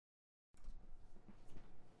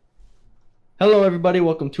Hello, everybody.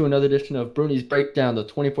 Welcome to another edition of Bruni's Breakdown, the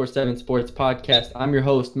 24/7 Sports Podcast. I'm your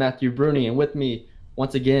host, Matthew Bruni, and with me,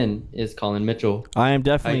 once again, is Colin Mitchell. I am How you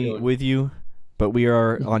definitely doing? with you, but we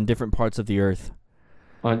are on different parts of the earth.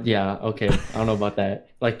 Yeah, okay. I don't know about that.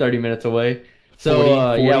 Like 30 minutes away.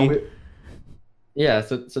 40, Yeah,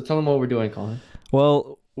 40. so tell them what we're doing, Colin.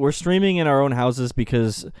 Well, we're streaming in our own houses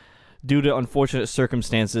because due to unfortunate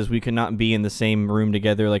circumstances, we could not be in the same room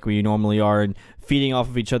together like we normally are and feeding off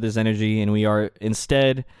of each other's energy, and we are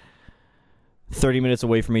instead 30 minutes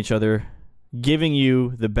away from each other, giving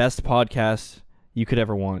you the best podcast you could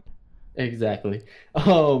ever want. Exactly.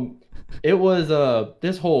 It was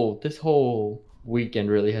this whole weekend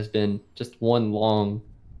really has been just one long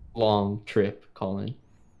trip, Colin.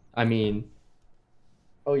 I mean,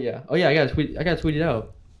 oh yeah, I got to tweet it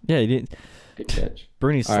out. Yeah, you didn't. Good catch.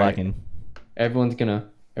 Bernie's All right. slacking. Everyone,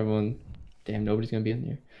 damn, nobody's gonna be in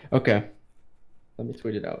there. Okay, let me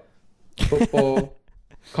tweet it out. Football,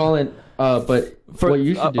 Colin. But what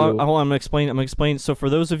you should do. I'm gonna explain. I'm gonna explain. So for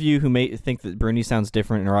those of you who may think that Bernie sounds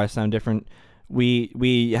different or I sound different,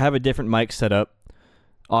 we have a different mic set up,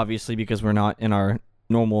 obviously because we're not in our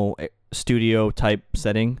normal studio type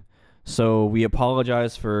setting. So we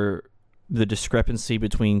apologize for the discrepancy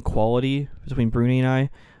between quality between Bruni and I.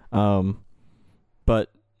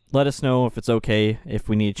 But let us know if it's okay, if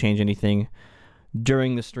we need to change anything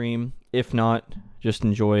during the stream. If not, just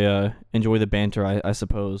enjoy the banter, I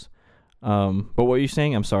suppose. But what were you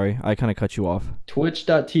saying? I'm sorry, I kind of cut you off.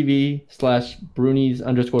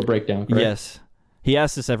 Twitch.tv/Brunies_breakdown. Correct? Yes, he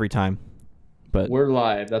asks this every time, but We're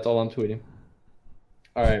live. That's all I'm tweeting.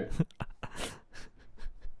 All right.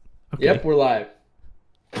 okay. Yep, we're live.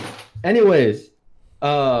 Anyways,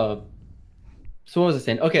 so what was I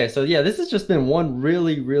saying? Okay, so yeah, this has just been one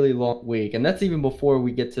really long week, and that's even before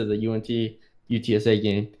we get to the UNT UTSA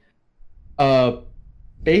game.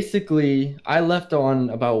 Basically, I left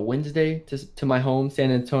on about Wednesday to my home,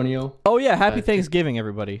 San Antonio. Oh yeah, happy Uh, Thanksgiving,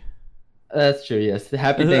 everybody. That's true. Yes,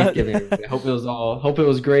 happy Thanksgiving, everybody. Hope it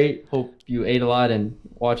was great. Hope you ate a lot and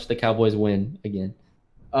watched the Cowboys win again.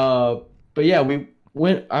 But yeah, I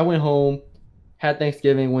went home, had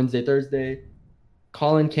Thanksgiving Wednesday, Thursday.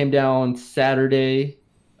 Colin came down Saturday.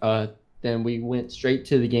 Then we went straight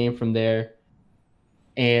to the game from there.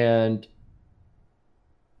 And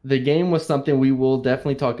the game was something we will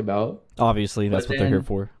definitely talk about, Obviously, that's But what they're here then-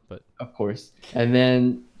 for. But of course. And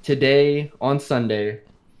then today, on Sunday,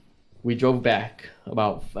 we drove back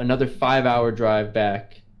about another 5-hour drive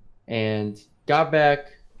back and got back,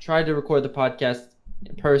 tried to record the podcast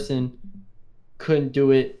in person, couldn't do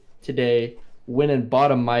it today, went and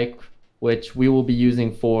bought a mic, which we will be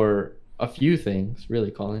using for a few things, really,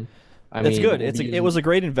 Colin. that's good. we'll be It using- was a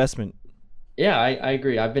great investment. Yeah, I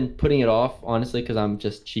agree. I've been putting it off, honestly, because I'm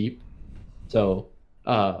just cheap. So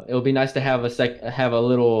it'll be nice to have a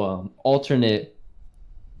little alternate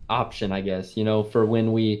option, I guess, for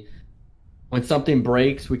when something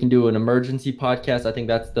breaks, we can do an emergency podcast. I think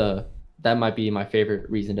that might be my favorite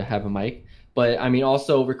reason to have a mic. But I mean,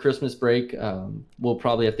 also over Christmas break, we'll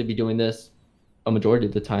probably have to be doing this a majority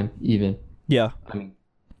of the time, even. Yeah. I mean,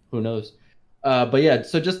 who knows? But yeah,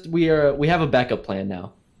 so we have a backup plan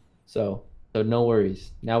now. So no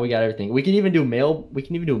worries. Now we got everything. We can even do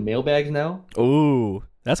mailbags now. Ooh,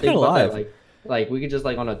 that's Think kind of about that, live. Like we could just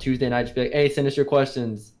on a Tuesday night just be like, hey, send us your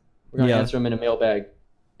questions. We're gonna Yeah. answer them in a mailbag,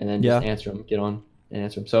 and then just Yeah. answer them. Get on and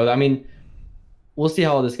answer them. So I mean, we'll see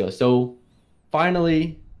how all this goes. So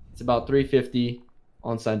finally, it's about 3:50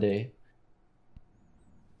 on Sunday.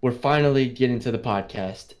 We're finally getting to the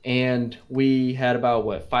podcast, and we had about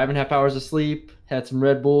 5.5 hours of sleep. Had some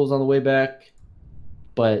Red Bulls on the way back,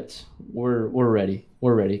 but we're ready.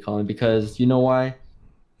 We're ready, Colin, because you know why?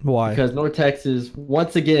 Why? Because North Texas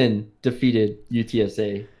once again defeated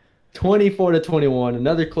UTSA 24-21.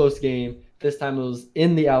 Another close game. This time it was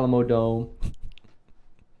in the Alamo Dome.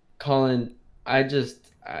 Colin, I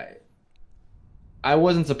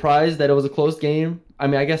wasn't surprised that it was a close game. I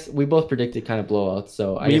mean, I guess we both predicted kind of blowouts,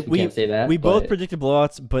 so I guess we can't say that. We both but- predicted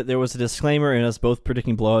blowouts, but there was a disclaimer in us both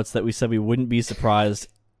predicting blowouts that we said we wouldn't be surprised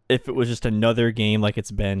if it was just another game like it's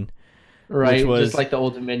been. right, which was- just like the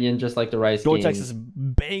Old Dominion, just like the Rice North game. Texas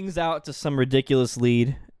bangs out to some ridiculous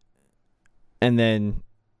lead, and then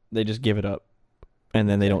they just give it up, and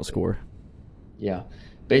then they don't score. Yeah.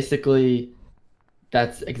 Basically,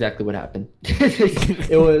 that's exactly what happened.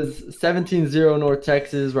 It was 17-0 North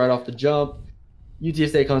Texas right off the jump.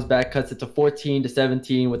 UTSA comes back, cuts it to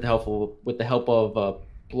 14-17 with the help of a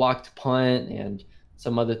blocked punt and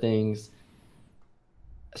some other things.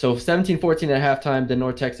 So 17-14 at halftime, then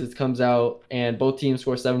North Texas comes out and both teams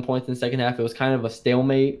score 7 points in the second half. It was kind of a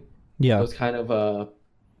stalemate. It Yeah. was kind of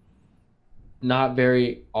not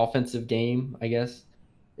very offensive game, I guess.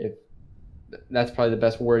 If that's probably the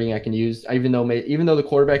best wording I can use. Even though the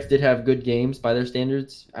quarterbacks did have good games by their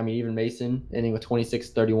standards, I mean, even Mason ending with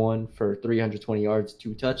 26-31 for 320 yards,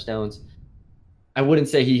 2 touchdowns. I wouldn't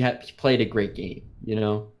say he played a great game.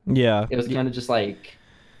 Yeah. It was kind of just like,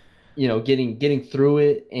 getting through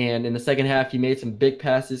it. And in the second half, he made some big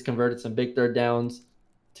passes, converted some big third downs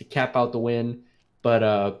to cap out the win.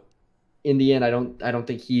 But in the end, I don't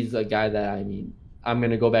think he's a guy that I'm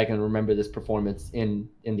gonna go back and remember this performance in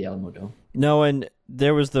the Alamo Dome. No, and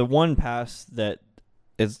there was the one pass that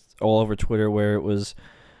is all over Twitter where it was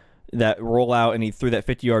that rollout and he threw that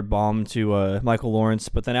 50-yard bomb to Michael Lawrence.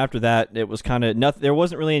 But then after that, it was kind of nothing. There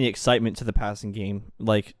wasn't really any excitement to the passing game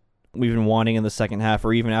like we've been wanting in the second half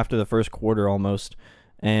or even after the first quarter almost.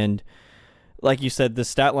 And like you said, the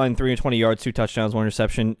stat line: 320 yards, 2 touchdowns, 1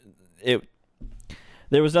 interception.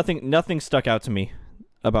 There was nothing stuck out to me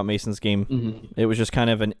about Mason's game. Mm-hmm. It was just kind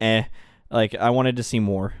of an like I wanted to see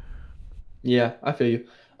more. Yeah, I feel you.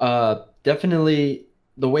 Definitely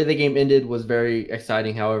the way the game ended was very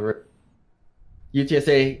exciting. However,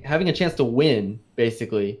 UTSA having a chance to win,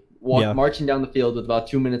 basically, marching down the field with about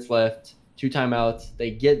 2 minutes left, 2 timeouts.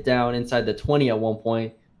 They get down inside the 20 at one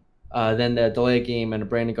point. Then the delay of game and a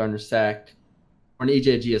Brandon Gardner sack, or an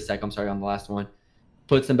EJ Gia sack, I'm sorry, on the last one,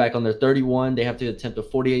 puts them back on their 31. They have to attempt a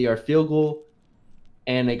 48-yard field goal,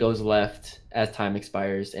 and it goes left as time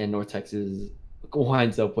expires, and North Texas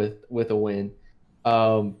winds up with a win.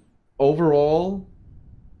 Overall,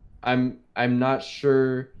 I'm not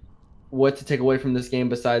sure what to take away from this game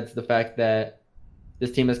besides the fact that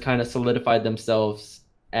this team has kind of solidified themselves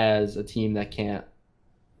as a team that can't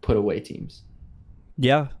put away teams.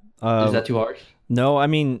 Yeah. Is that too harsh? No, I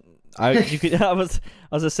mean, you could. I was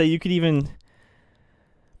gonna say you could even.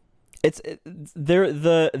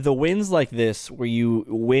 The wins like this where you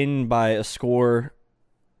win by a score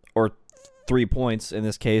or 3 points in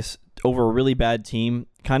this case over a really bad team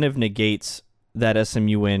kind of negates that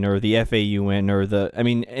SMU win or the FAU win or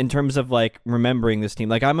in terms of like remembering this team.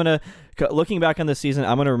 Like looking back on this season,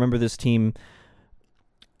 I'm gonna remember this team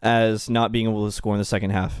as not being able to score in the second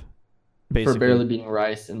half. Basically. For barely beating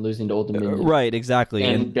Rice and losing to Old Dominion. Right, exactly.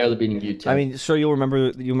 And barely beating UTEP. I mean, sure, you'll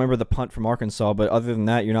remember the punt from Arkansas, but other than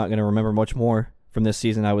that, you're not going to remember much more from this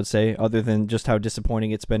season, I would say, other than just how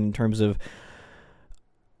disappointing it's been in terms of...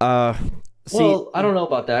 I don't know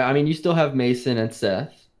about that. I mean, you still have Mason and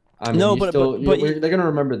Seth. I mean, they're going to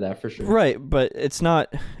remember that for sure. Right, but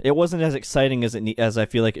it wasn't as exciting as I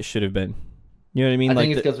feel like it should have been. You know what I mean? I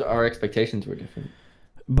think it's because our expectations were different.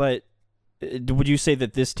 But... would you say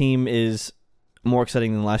that this team is more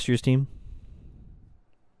exciting than last year's team?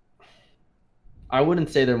 I wouldn't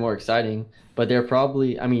say they're more exciting, but they're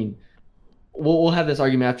probably, we'll have this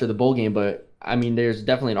argument after the bowl game, but there's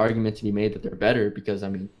definitely an argument to be made that they're better because,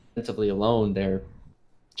 defensively alone, they're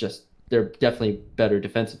definitely better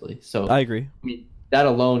defensively. So I agree. That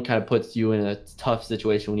alone kind of puts you in a tough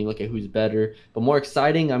situation when you look at who's better. But more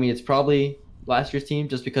exciting, it's probably last year's team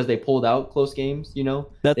just because they pulled out close games, they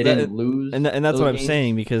didn't lose. And that's what I'm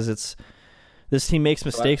saying because this team makes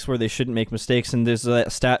mistakes where they shouldn't make mistakes. And there's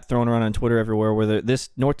that stat thrown around on Twitter everywhere where this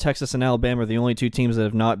North Texas and Alabama are the only 2 teams that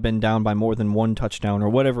have not been down by more than 1 touchdown or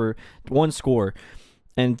whatever, 1 score.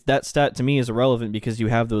 And that stat to me is irrelevant because you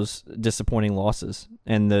have those disappointing losses.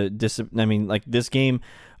 And this game,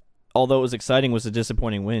 although it was exciting, was a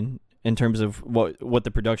disappointing win in terms of what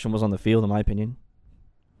the production was on the field, in my opinion.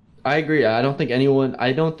 I agree. I don't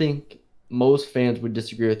think most fans would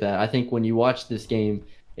disagree with that. I think when you watch this game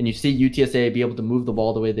and you see UTSA be able to move the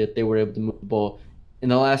ball the way that they were able to move the ball, in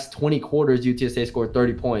the last 20 quarters, UTSA scored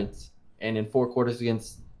 30 points. And in 4 quarters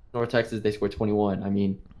against North Texas, they scored 21.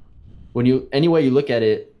 Any way you look at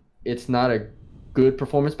it, it's not a good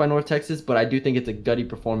performance by North Texas, but I do think it's a gutty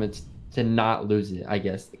performance to not lose it, I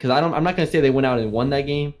guess. Because I'm not going to say they went out and won that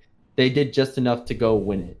game. They did just enough to go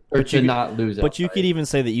win it, or to not lose it. But you could even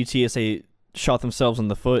say that UTSA shot themselves in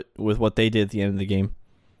the foot with what they did at the end of the game.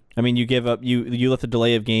 You give up, you let the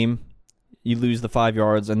delay of game, you lose the 5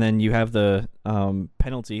 yards, and then you have the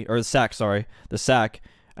penalty, or the sack,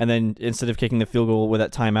 and then instead of kicking the field goal with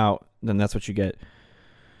that timeout, then that's what you get.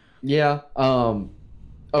 Yeah,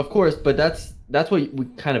 of course, but that's what we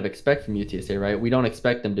kind of expect from UTSA, right? We don't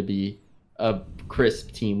expect them to be a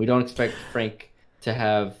crisp team. We don't expect Frank to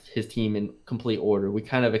have his team in complete order. We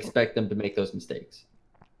kind of expect them to make those mistakes.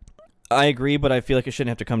 I agree, but I feel like it shouldn't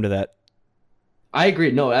have to come to that. I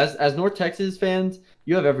agree. No, as North Texas fans,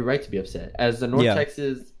 you have every right to be upset. As the North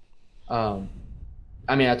Texas, I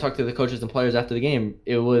talked to the coaches and players after the game.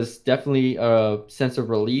 It was definitely a sense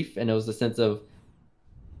of relief, and it was a sense of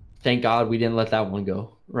thank God we didn't let that one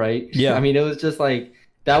go, right? Yeah. I mean, it was just like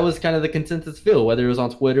that was kind of the consensus feel, whether it was on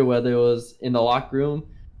Twitter, whether it was in the locker room.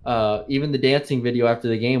 Even the dancing video after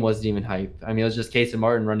the game wasn't even hype. I mean, it was just Casey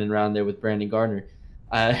Martin running around there with Brandon Garner.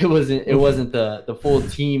 It wasn't the full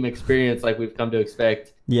team experience like we've come to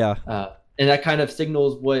expect. Yeah. And that kind of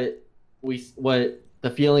signals what the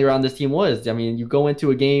feeling around this team was. I mean, you go into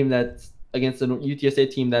a game that's against a UTSA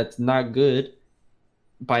team that's not good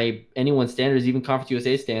by anyone's standards, even Conference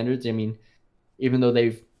USA standards. I mean, even though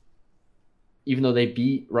they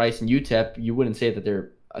beat Rice and UTEP, you wouldn't say that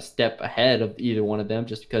they're a step ahead of either one of them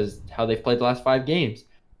just because how they've played the last 5 games.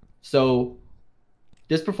 So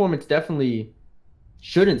this performance definitely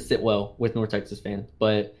shouldn't sit well with North Texas fans,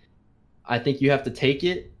 but I think you have to take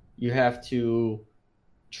it. You have to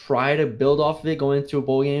try to build off of it going into a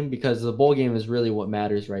bowl game, because the bowl game is really what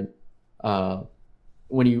matters, right?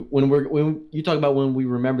 When you talk about when we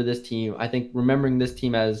remember this team, I think remembering this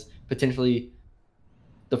team as potentially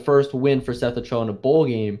the first win for Seth Ochoa in a bowl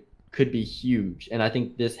game could be huge. And I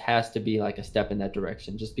think this has to be like a step in that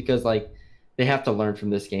direction, just because like they have to learn from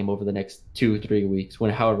this game over the next 2-3 weeks,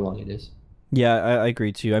 however long it is. Yeah, I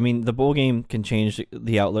agree too. I mean, the bowl game can change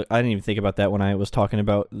the outlook. I didn't even think about that when I was talking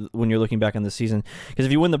about when you're looking back on the season. Because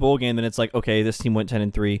if you win the bowl game, then it's like, okay, this team went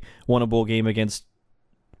 10-3, won a bowl game against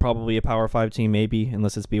probably a Power 5 team, maybe,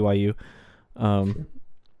 unless it's BYU. And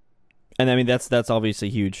I mean, that's obviously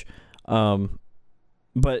huge.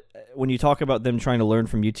 But when you talk about them trying to learn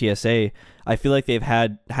from UTSA, I feel like they've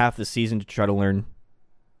had half the season to try to learn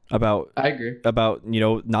about. I agree. About,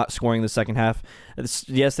 not scoring the second half.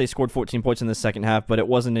 Yes, they scored 14 points in the second half, but it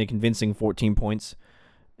wasn't a convincing 14 points.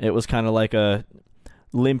 It was kind of like a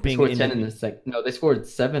limping. They scored 10 in the second. No, they scored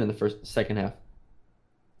 7 in the second half.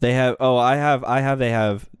 They have. Oh,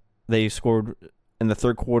 They scored in the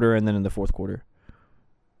third quarter and then in the fourth quarter.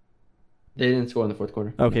 They didn't score in the fourth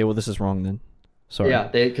quarter. Okay, well, this is wrong then. Sorry. Yeah,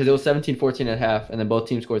 because it was 17-14 at half, and then both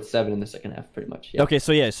teams scored 7 in the second half, pretty much. Yeah. Okay,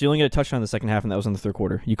 so you only get a touchdown in the second half, and that was in the third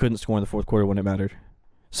quarter. You couldn't score in the fourth quarter when it mattered.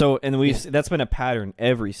 So, and that's been a pattern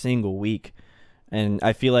every single week, and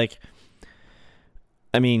I feel like,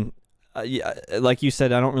 I mean, like you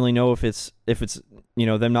said, I don't really know if it's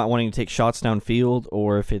them not wanting to take shots downfield,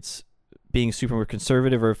 or if it's being super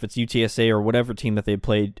conservative, or if it's UTSA or whatever team that they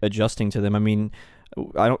played adjusting to them. I mean,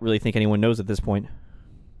 I don't really think anyone knows at this point.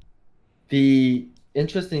 The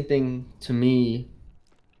interesting thing to me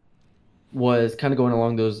was kind of going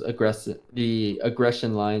along those aggression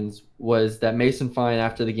lines was that Mason Fine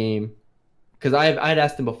after the game, because I'd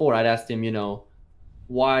asked him before. I'd asked him,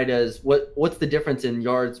 what's the difference in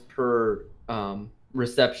yards per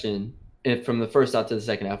reception from the first half to the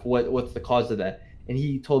second half? What's the cause of that? And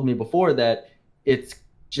he told me before that it's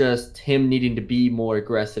just him needing to be more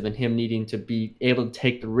aggressive and him needing to be able to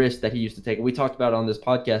take the risk that he used to take. And we talked about on this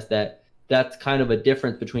podcast that's kind of a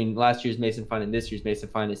difference between last year's Mason Fine and this year's Mason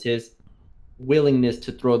Fine, is his willingness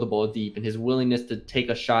to throw the ball deep and his willingness to take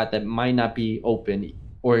a shot that might not be open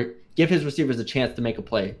or give his receivers a chance to make a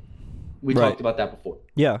play. We talked about that before.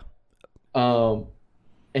 Yeah. And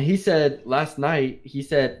he said last night,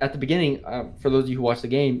 at the beginning, for those of you who watched the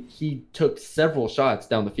game, he took several shots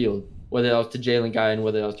down the field, whether that was to Jalen Guy and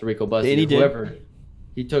whether that was to Rico Bussey or whoever.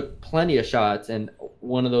 He took plenty of shots, and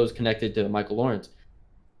one of those connected to Michael Lawrence.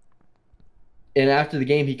 And after the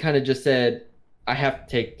game, he kind of just said, I have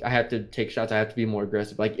to take shots. I have to be more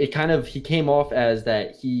aggressive. Like he came off as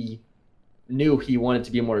that he knew he wanted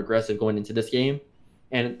to be more aggressive going into this game.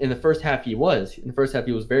 And in the first half, he was. In the first half,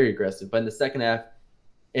 he was very aggressive. But in the second half,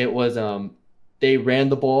 it was they ran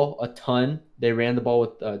the ball a ton. They ran the ball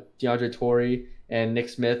with DeAndre Torrey and Nick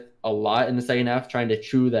Smith a lot in the second half, trying to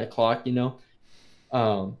chew that clock,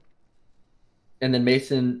 And then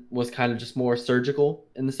Mason was kind of just more surgical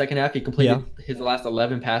in the second half. He completed his last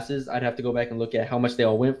 11 passes. I'd have to go back and look at how much they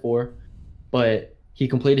all went for. But he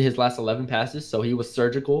completed his last 11 passes, so he was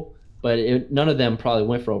surgical. But none of them probably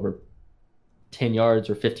went for over 10 yards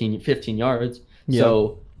or 15 yards. Yeah.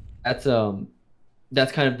 So that's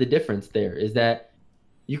kind of the difference there, is that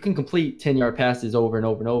you can complete 10-yard passes over and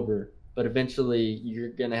over and over, but eventually you're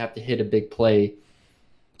going to have to hit a big play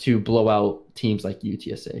to blow out teams like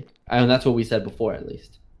UTSA. And that's what we said before, at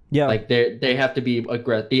least. Yeah. Like they have to be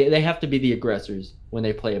they have to be the aggressors when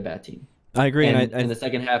they play a bad team. I agree. And in the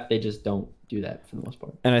second half, they just don't do that for the most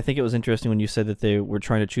part. And I think it was interesting when you said that they were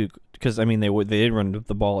trying to chew, because I mean they did run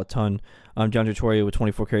the ball a ton. DeAndre Torrey with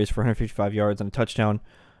 24 carries for 155 yards and a touchdown.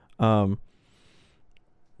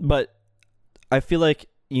 But I feel like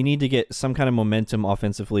you need to get some kind of momentum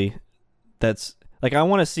offensively. That's like I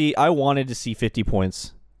wanted to see 50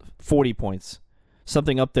 points, 40 points,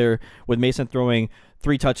 something up there with Mason throwing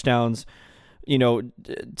 3 touchdowns,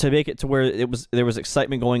 to make it to where there was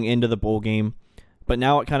excitement going into the bowl game, but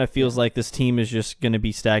now it kind of feels like this team is just going to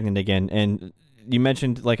be stagnant again. And you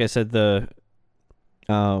mentioned, like I said, the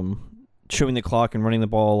chewing the clock and running the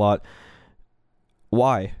ball a lot.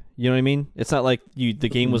 Why? You know what I mean? It's not like the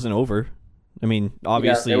game wasn't over. I mean,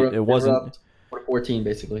 obviously it wasn't. 14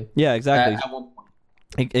 basically. Yeah, exactly. At one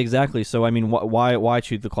point. Exactly. So I mean, why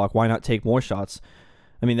chew the clock? Why not take more shots?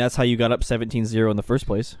 I mean, that's how you got up 17-0 in the first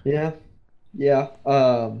place. Yeah.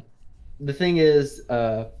 The thing is,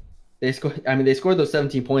 they scored those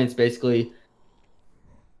 17 points basically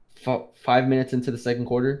 5 minutes into the second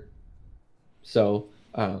quarter. So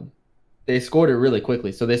they scored it really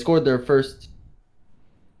quickly. So they scored their first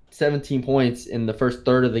 17 points in the first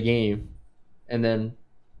third of the game, and then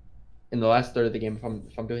in the last third of the game,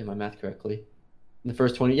 if I'm doing my math correctly, in the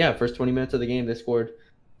first 20 minutes of the game, they scored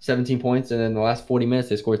 17 points, and then the last 40 minutes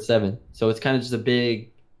they scored 7. So it's kind of just a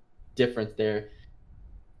big difference there.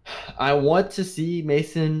 I want to see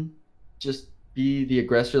Mason just be the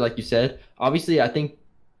aggressor, like you said. Obviously, I think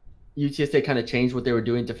UTSA kind of changed what they were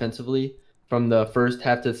doing defensively from the first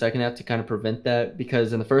half to the second half to kind of prevent that,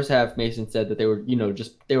 because in the first half, Mason said that they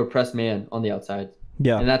were press man on the outside.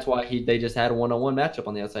 Yeah. And that's why they just had a one-on-one matchup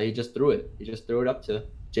on the outside. He just threw it. He just threw it up to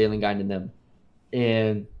Jalen Guide and them.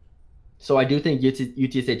 And so I do think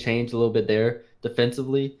UTSA changed a little bit there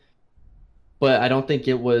defensively, but I don't think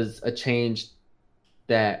it was a change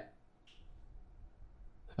that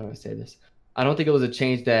 – how do I say this? I don't think it was a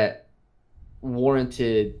change that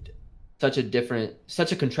warranted such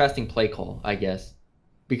a contrasting play call, I guess.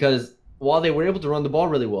 Because while they were able to run the ball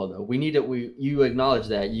really well, though, you acknowledge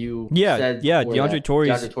that. DeAndre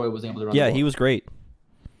Torrey was able to run the ball. Yeah, he was great.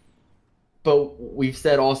 But we've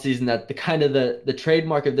said all season that the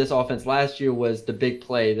trademark of this offense last year was the big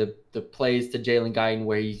play, the plays to Jalen Guyton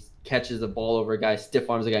where he catches the ball over a guy,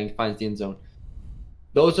 stiff arms a guy, and finds the end zone.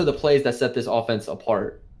 Those are the plays that set this offense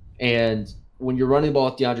apart. And when you're running the ball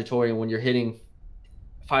with DeAndre Torrey and when you're hitting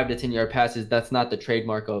 5 to 10 yard passes, that's not the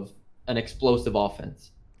trademark of an explosive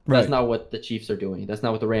offense. Right. That's not what the Chiefs are doing. That's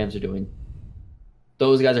not what the Rams are doing.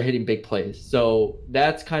 Those guys are hitting big plays. So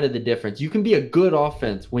that's kind of the difference. You can be a good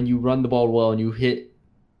offense when you run the ball well and you hit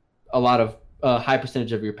a lot of high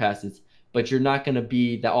percentage of your passes, but you're not going to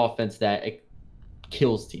be the offense that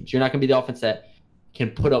kills teams. You're not going to be the offense that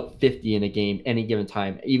can put up 50 in a game any given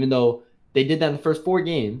time, even though they did that in the first 4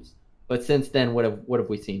 games. But since then, what have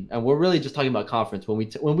we seen? And we're really just talking about conference.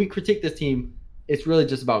 When we critique this team, it's really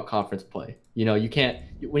just about conference play. You can't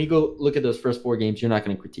 – when you go look at those first 4 games, you're not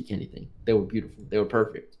going to critique anything. They were beautiful. They were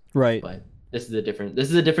perfect. Right. But this is a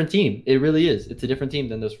different team. It really is. It's a different team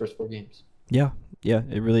than those first 4 games. Yeah,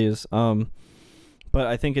 it really is. But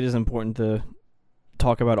I think it is important to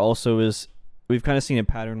talk about also is we've kind of seen a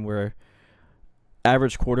pattern where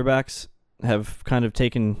average quarterbacks have kind of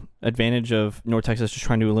taken advantage of North Texas just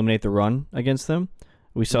trying to eliminate the run against them.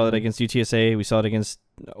 We saw that against UTSA. We saw it against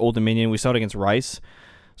Old Dominion. We saw it against Rice.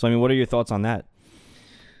 So, I mean, what are your thoughts on that?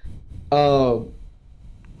 The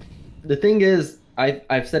thing is,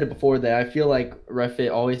 I've said it before that I feel like Refit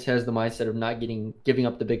always has the mindset of not giving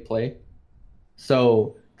up the big play.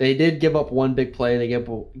 So they did give up one big play. They gave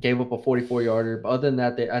up a 44-yarder. But other than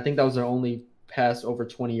that, I think that was their only pass over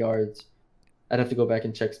 20 yards. I'd have to go back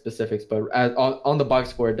and check specifics, but on the box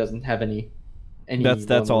score, it doesn't have any.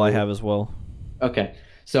 That's all I have as well. Okay,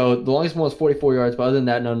 so the longest one was 44 yards, but other than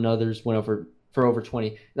that, none others went over for over 20.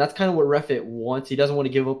 And that's kind of what Refit wants. He doesn't want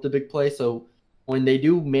to give up the big play, so when they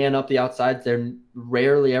do man up the outsides, they're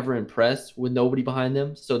rarely ever impressed with nobody behind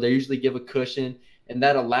them. So they usually give a cushion, and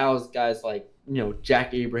that allows guys like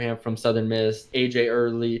Jack Abraham from Southern Miss, AJ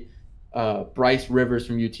Early, Bryce Rivers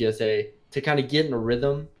from UTSA to kind of get in a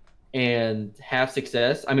rhythm and have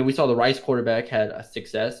success. I mean, we saw the Rice quarterback had a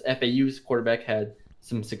success. FAU's quarterback had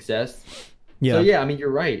some success. Yeah. So, yeah, I mean, you're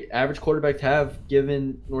right. Average quarterbacks have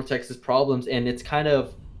given North Texas problems, and it's kind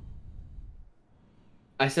of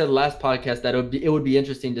 – I said last podcast that it would be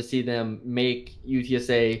interesting to see them make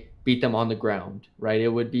UTSA beat them on the ground, right? It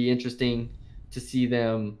would be interesting to see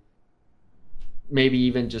them maybe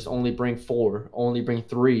even just only bring 4, only bring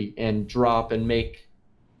 3, and drop and make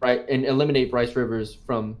 – right, and eliminate Bryce Rivers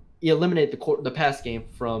from – eliminate the pass game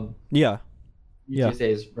from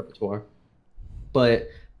UTSA's repertoire. But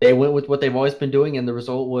they went with what they've always been doing, and the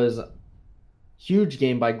result was a huge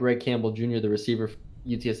game by Greg Campbell Jr., the receiver for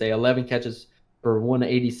UTSA, 11 catches for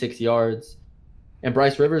 186 yards. And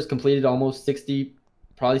Bryce Rivers completed almost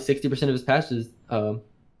probably 60% of his passes,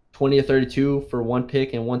 20 of 32 for 1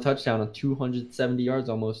 pick and 1 touchdown on 270 yards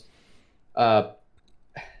almost.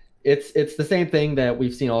 It's the same thing that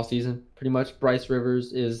we've seen all season, pretty much. Bryce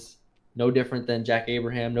Rivers is no different than Jack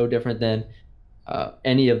Abraham, no different than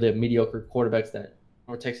any of the mediocre quarterbacks that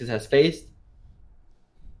North Texas has faced.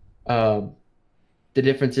 Um, the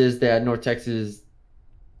difference is that North Texas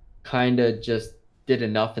kind of just did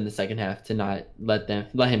enough in the second half to not let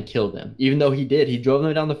him kill them. Even though he drove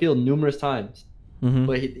them down the field numerous times. Mm-hmm.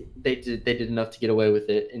 But they did enough to get away with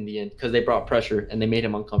it in the end because they brought pressure and they made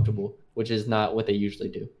him uncomfortable, which is not what they usually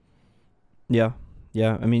do. Yeah.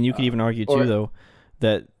 I mean, you could even argue too, though,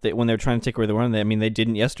 that when they're trying to take away the run, they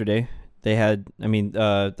didn't yesterday. They had, I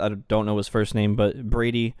don't know his first name, but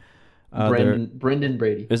Brady. Brendan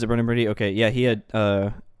Brady. Is it Brendan Brady? Okay, yeah, he had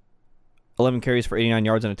 11 carries for 89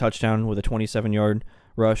 yards and a touchdown with a 27-yard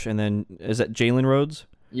rush. And then, is that Jalen Rhodes?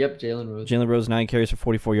 Yep, Jalen Rhodes. Jalen Rhodes, 9 carries for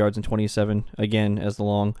 44 yards and 27, again, as the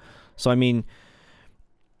long. So, I mean,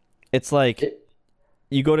 it's like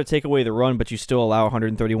you go to take away the run, but you still allow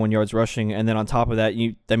 131 yards rushing. And then on top of that,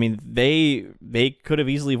 they could have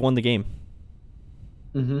easily won the game.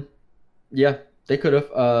 Mm-hmm. Yeah, they could have.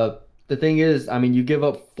 The thing is, you give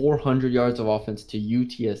up 400 yards of offense to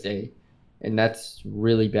UTSA, and that's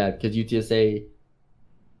really bad because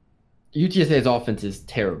UTSA's offense is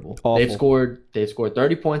terrible. Awful. They've scored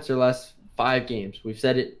 30 points their last 5 games. We've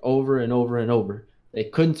said it over and over and over. They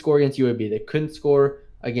couldn't score against UAB. They couldn't score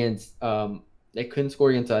against I think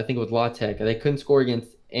it was La Tech. They couldn't score against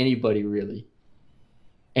anybody really.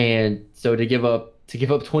 And so to give up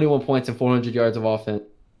 21 points and 400 yards of offense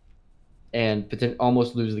and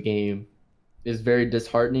almost lose the game is very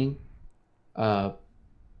disheartening. They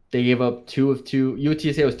gave up 2 of 2.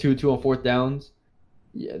 UTSA was 2 of 2 on fourth downs.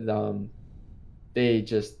 Yeah,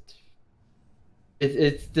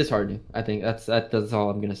 it's disheartening. I think that's all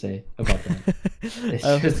I'm gonna say about that. It's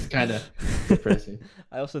just kind of depressing.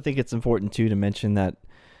 I also think it's important too to mention that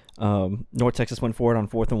North Texas went forward on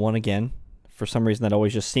 4th and 1 again. For some reason, that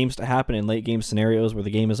always just seems to happen in late game scenarios where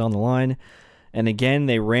the game is on the line. And again,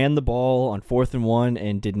 they ran the ball on 4th and 1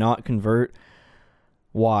 and did not convert.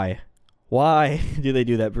 Why? Why do they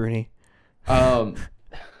do that, Bruni? Thing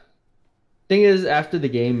is, after the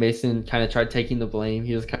game, Mason kind of tried taking the blame.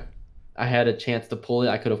 I had a chance to pull it.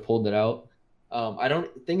 I could have pulled it out.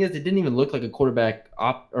 Thing is, it didn't even look like a quarterback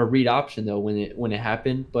or read option though when it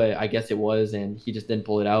happened, but I guess it was, and he just didn't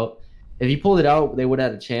pull it out. If he pulled it out, they would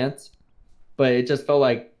have had a chance. But it just felt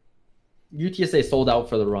like UTSA sold out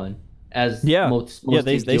for the run, as most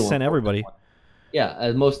teams they do sent everybody. Yeah,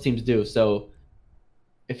 as most teams do. So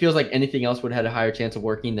it feels like anything else would have had a higher chance of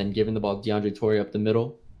working than giving the ball to DeAndre Torrey up the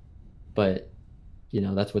middle. But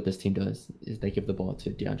that's what this team does, is they give the ball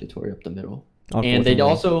to DeAndre Torrey up the middle. And they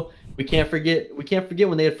also, we can't forget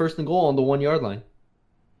when they had 1st and goal on the 1-yard line.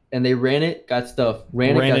 And they ran it, got stuffed.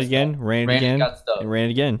 Ran it again, got stuffed. And ran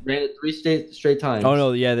it again. Ran it 3 straight times. Oh,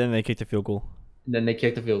 no, yeah, then they kicked the field goal. And then they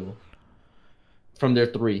kicked the field goal from their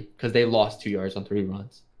 3 because they lost 2 yards on 3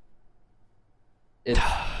 runs. It's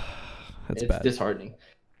bad. Disheartening.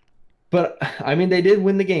 But they did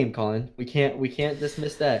win the game, Colin. We can't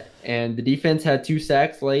dismiss that. And the defense had 2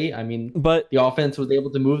 sacks late. But the offense was able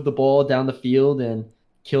to move the ball down the field and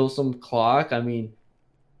kill some clock. They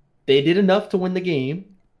did enough to win the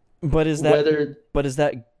game. But is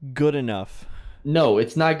that good enough? No,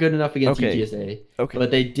 it's not good enough against UTSA. Okay.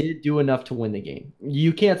 But they did do enough to win the game.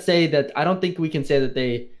 You can't say that. I don't think we can say that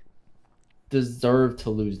they deserve to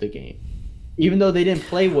lose the game. Even though they didn't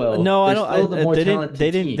play well, no, I don't.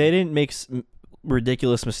 They didn't make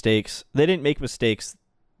ridiculous mistakes. They didn't make mistakes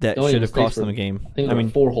that should have cost them a game. I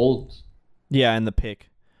mean, 4 holds. Yeah, and the pick.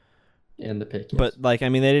 Yes. But they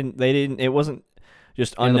didn't. It wasn't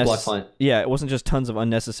just unnecessary. Yeah, it wasn't just tons of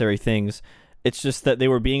unnecessary things. It's just that they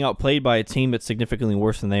were being outplayed by a team that's significantly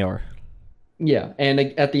worse than they are. Yeah, and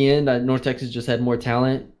at the end, North Texas just had more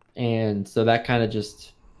talent, and so that kind of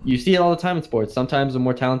just. You see it all the time in sports. Sometimes a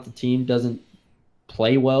more talented team doesn't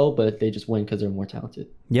play well, but they just win because they're more talented.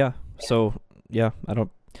 Yeah. So I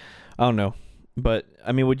don't know, but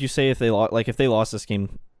would you say if they lost this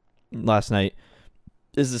game last night,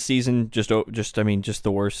 is the season just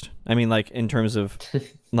the worst? In terms of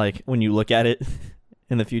when you look at it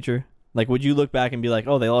in the future, would you look back and be like,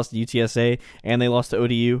 oh, they lost to UTSA and they lost to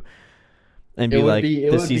ODU, and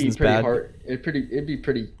this season's bad?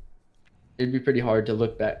 It'd be pretty hard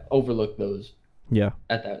to overlook those. Yeah.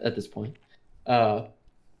 At this point,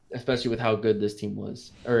 especially with how good this team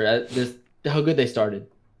was, or how good they started.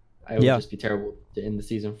 It would just be terrible to end the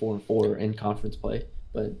season 4-4 in conference play,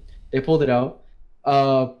 but they pulled it out.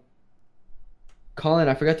 Colin,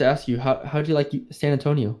 I forgot to ask you, how did you like San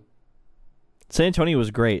Antonio? San Antonio was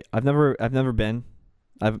great. I've never been.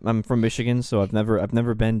 I'm from Michigan, so I've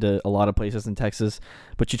never been to a lot of places in Texas.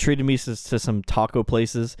 But you treated me to some taco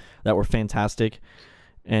places that were fantastic,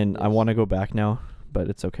 and I want to go back now, but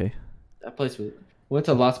it's okay. That place was. We went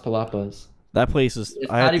to Las Palapas. That place is.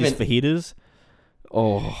 It's I not had these even. fajitas.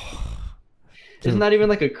 Oh, It's not even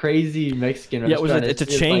like a crazy Mexican yeah. restaurant. It's a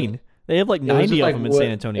like, chain. They have like it was 90 just of like them in what, San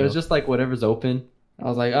it Antonio. was just like whatever's open. I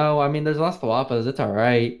was like, oh, I mean, there's Las Palapas. It's all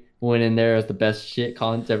right. Went in there. It was the best shit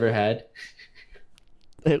Colin's ever had.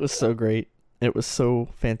 It was so great. It was so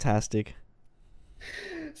fantastic.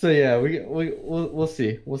 So yeah, we'll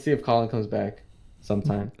see. We'll see if Colin comes back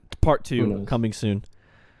sometime. Part Who 2 knows? coming soon.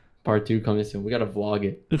 Part 2 coming soon. We gotta vlog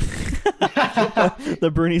it.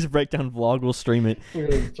 The Brunies breakdown vlog. We'll stream it. We're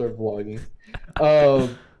gonna start vlogging.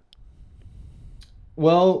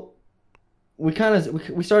 Well, we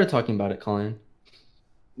started talking about it, Colin.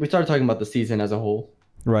 We started talking about the season as a whole,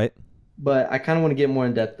 Right. but I kind of want to get more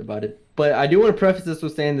in depth about it. But I do want to preface this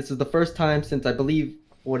with saying this is the first time since I believe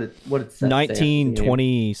what it's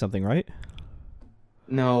 1920 something, right?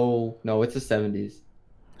 No, it's the 70s.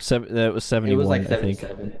 That was 71. It was like I think.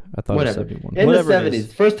 77. I thought Whatever. it was 71. In Whatever the it is.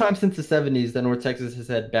 70s, first time since the 70s that North Texas has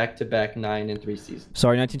had back-to-back 9-3 seasons.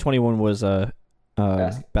 Sorry, 1921 was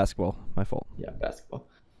Basketball. basketball. My fault. Yeah, basketball.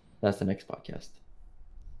 That's the next podcast.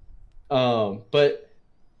 But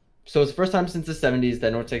so it's the first time since the 70s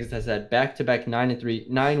that North Texas has had back-to-back 9-3,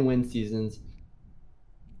 9-win seasons.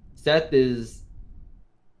 Seth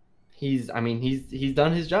he's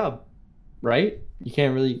done his job, right? You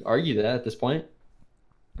can't really argue that at this point.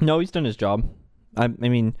 No, he's done his job. I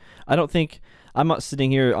mean, I don't think I'm not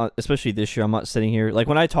sitting here, especially this year. I'm not sitting here like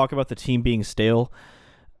when I talk about the team being stale.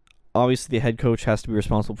 Obviously, the head coach has to be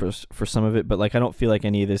responsible for some of it, but like I don't feel like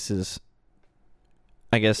any of this is.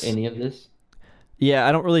 I guess Any of this? Yeah,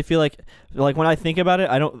 I don't really feel like when I think about it,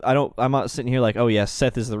 I'm not sitting here like, oh yeah,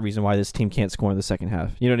 Seth is the reason why this team can't score in the second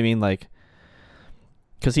half. You know what I mean? Like,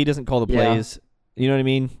 because he doesn't call the Yeah. plays. You know what I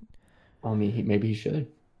mean? I mean, maybe he should.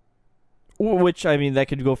 Which I mean, that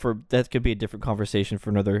could be a different conversation for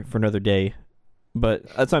another day. But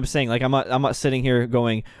that's what I'm saying. Like, I'm not sitting here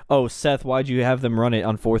going, oh Seth, why'd you have them run it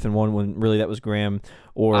on 4th and 1 when really that was Graham?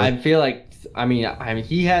 Or I feel like I mean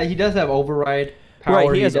he does have override power.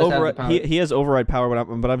 right, he has override power.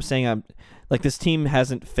 But I'm saying I'm like this team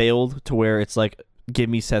hasn't failed to where it's like give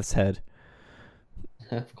me Seth's head.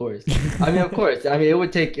 Of course. I mean, of course. I mean, it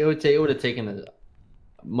would have taken a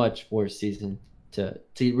much worse season to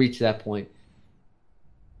reach that point.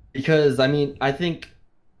 Because I mean, I think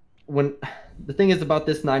when the thing is about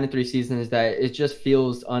this 9-3 season is that it just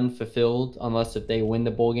feels unfulfilled unless if they win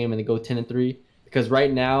the bowl game and they go 10-3. Because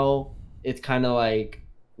right now it's kind of like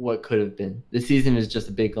what could have been. This season is just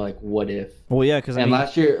a big like what if. Well, yeah, because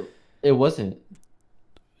last year it wasn't.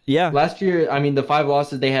 Yeah. Last year, I mean, the 5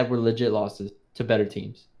 losses they had were legit losses to better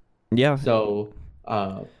teams. Yeah. So,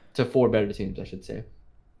 to 4 better teams, I should say.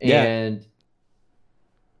 Yeah. And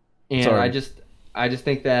Sorry. I just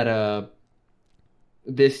think that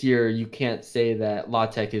this year you can't say that La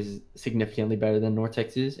Tech is significantly better than North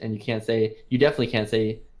Texas, and you definitely can't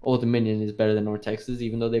say Old Dominion is better than North Texas,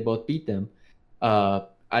 even though they both beat them.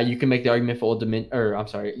 You can make the argument for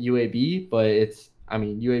UAB, but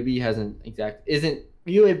UAB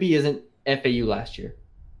isn't FAU last year.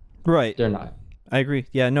 Right. They're not. I agree.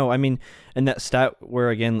 Yeah, no, I mean, and that stat where,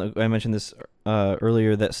 again, I mentioned this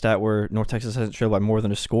earlier, that stat where North Texas hasn't trailed by more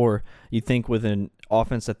than a score, you'd think with an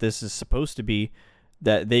offense that this is supposed to be,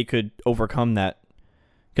 that they could overcome that.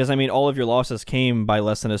 Because, I mean, all of your losses came by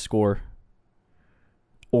less than a score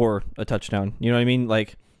or a touchdown. You know what I mean?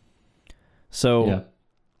 Like, so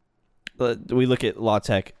we look at La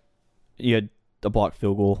Tech. You had a blocked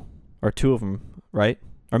field goal, or 2 of them, right?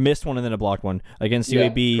 Or missed one and then a blocked one. Against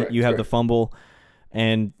UAB, correct, you have the correct. fumble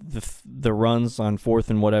and the runs on 4th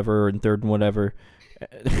and whatever and 3rd and whatever.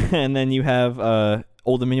 And then you have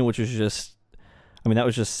Old Dominion, which was just, I mean, that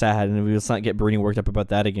was just sad. And let's not get Bruni worked up about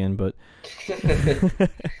that again. But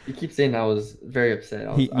You keep saying I was very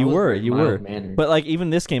upset. you were. mild-mannered. But like even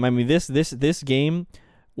this game, I mean, this game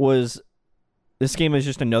is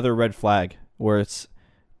just another red flag where it's,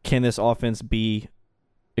 can this offense be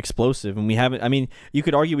explosive? And we haven't. I mean, you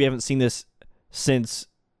could argue we haven't seen this since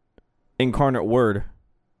Incarnate Word,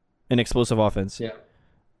 an explosive offense. Yeah.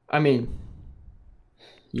 I mean,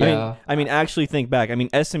 yeah. I mean, actually think back. I mean,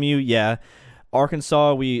 SMU, yeah.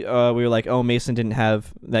 Arkansas, we were like, oh, Mason didn't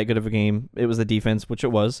have that good of a game. It was the defense, which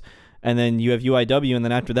it was. And then you have UIW, and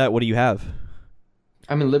then after that, what do you have?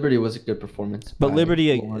 I mean, Liberty was a good performance. But by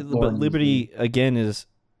Liberty, Lauren Liberty again is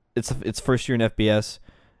it's first year in FBS.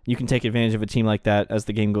 You can take advantage of a team like that as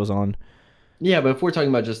the game goes on. Yeah, but if we're talking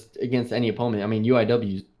about just against any opponent, I mean,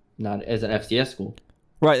 UIW not as an FCS school.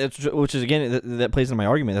 Right, which is again that plays into my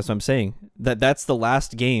argument. That's what I'm saying. That's the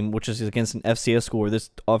last game, which is against an FCS school where this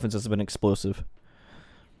offense has been explosive.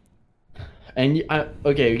 And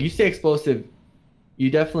okay, you say explosive, you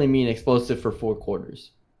definitely mean explosive for 4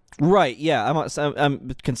 quarters. Right. Yeah.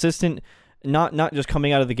 I'm consistent, not just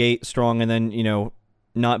coming out of the gate strong and then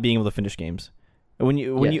not being able to finish games.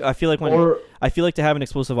 Yes. I feel like to have an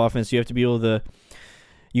explosive offense, you have to be able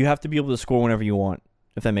to score whenever you want.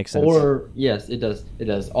 If that makes sense. Or yes, it does. It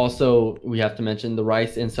does. Also, we have to mention the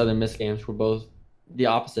Rice and Southern Miss games were both the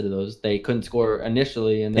opposite of those. They couldn't score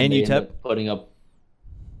initially, and then they ended up putting up.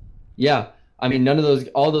 Yeah, I mean,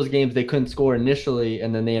 all those games they couldn't score initially,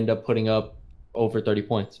 and then they end up putting up over 30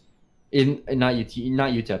 points. Not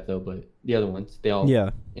UTEP though, but the other ones they all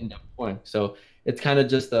end up scoring. So it's kind of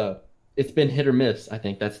just it's been hit or miss. I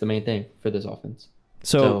think that's the main thing for this offense.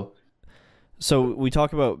 So we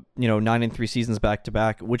talk about 9-3 seasons back to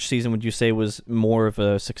back. Which season would you say was more of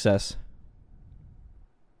a success?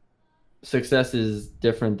 Success is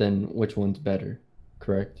different than which one's better,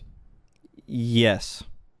 correct? Yes.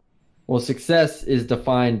 Well, success is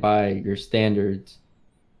defined by your standards.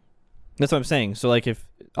 That's what I'm saying. So like, if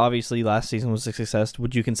obviously last season was a success,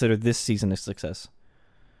 would you consider this season a success?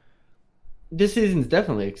 This season's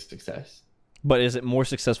definitely a success. But is it more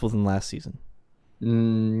successful than last season?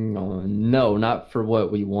 No, not for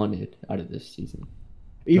what we wanted out of this season.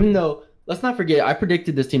 Even though, let's not forget, I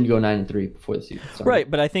predicted this team to go 9-3 before the season started.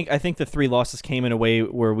 Right, but I think the 3 losses came in a way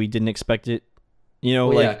where we didn't expect it. Yeah,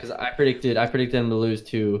 because I predicted them to lose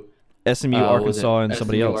to SMU, Arkansas, and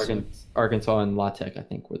somebody else. Arkansas and La Tech, I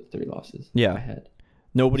think, were the 3 losses. Yeah, I had.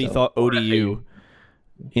 Nobody thought ODU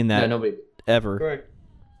in that nobody ever. Correct.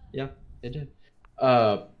 Yeah, it did.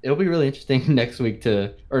 It'll be really interesting next week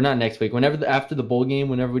not next week, after the bowl game,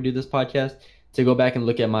 whenever we do this podcast, to go back and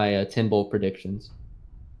look at my 10 bowl predictions.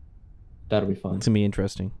 That'll be fun. It's gonna be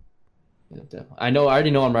interesting. Yeah, definitely. I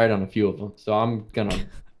already know I'm right on a few of them, so I'm gonna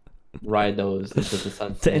ride those into the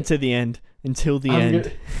sunset. Until the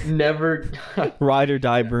end. Never ride or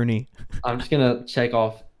die, Bernie. I'm just gonna check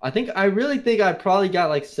off. I really think I probably got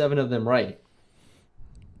like 7 of them right.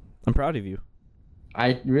 I'm proud of you.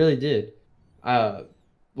 I really did.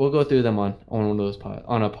 We'll go through them on one of those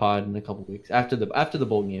on a pod in a couple weeks after the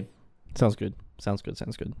bowl game. Sounds good.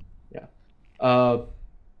 Yeah.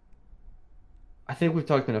 I think we've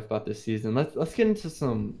talked enough about this season. Let's get into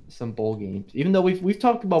some bowl games. Even though we've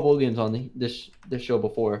talked about bowl games on this show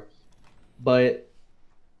before, but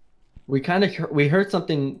we heard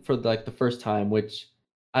something for like the first time, which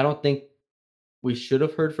I don't think we should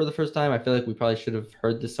have heard for the first time. I feel like we probably should have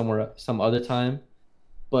heard this some other time,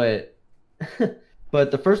 but. But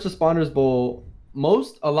the First Responders Bowl,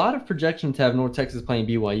 a lot of projections have North Texas playing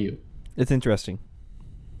BYU. It's interesting.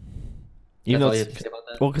 That's all you have to say about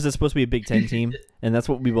that? Well, because it's supposed to be a Big Ten team, and that's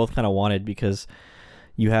what we both kind of wanted, because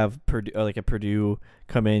you have Purdue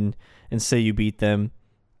come in and say you beat them.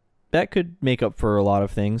 That could make up for a lot of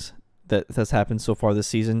things that's happened so far this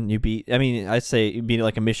season. I'd say you beat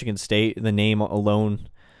like a Michigan State. The name alone,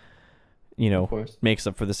 makes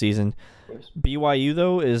up for the season. BYU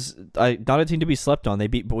though is not a team to be slept on. They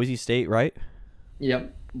beat Boise State, right?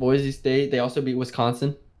 Yep, Boise State. They also beat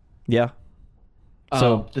Wisconsin. Yeah.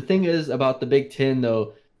 So the thing is about the Big Ten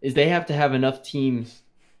though is they have to have enough teams.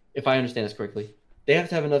 If I understand this correctly, they have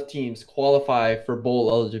to have enough teams qualify for bowl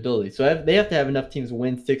eligibility. So they have to have enough teams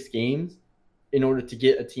win 6 games in order to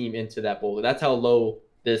get a team into that bowl. That's how low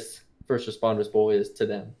this First Responders Bowl is to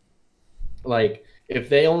them. Like if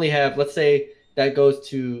they only have, let's say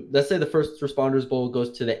the First Responders Bowl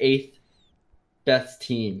goes to the 8th best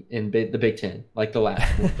team in the Big Ten, like the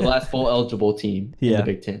last bowl eligible team in the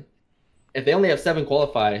Big Ten. If they only have 7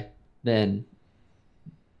 qualify, then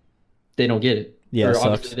they don't get it. Yeah,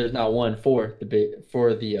 obviously there's not one for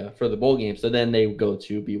the bowl game, so then they go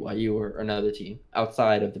to BYU or another team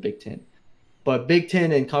outside of the Big Ten. But Big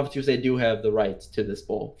Ten and Conference USA do have the rights to this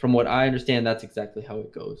bowl. From what I understand, that's exactly how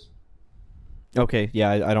it goes. Okay,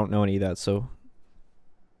 yeah, I don't know any of that, so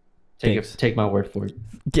take my word for it.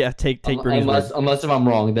 Yeah, take Bernie's word. Unless if I'm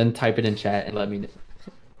wrong, then type it in chat and let me know.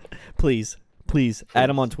 Please, add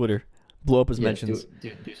him on Twitter. Blow up his mentions.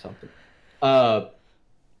 Do something.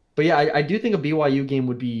 But yeah, I do think a BYU game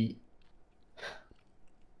would be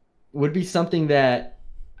something that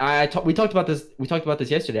we talked about this. We talked about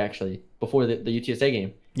this yesterday, actually, before the UTSA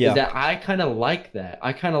game. Yeah. Is that I kind of like that.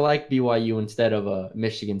 I kind of like BYU instead of a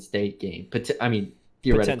Michigan State game. Theoretically.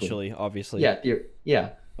 Potentially, obviously. Yeah,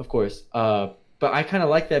 of course. But I kind of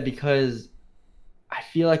like that because I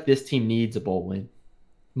feel like this team needs a bowl win.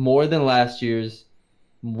 More than last year's.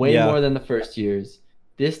 Way more than the first year's.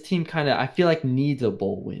 This team I feel like needs a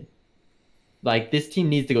bowl win. Like this team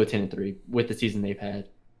needs to go 10-3 with the season they've had.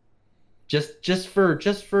 Just for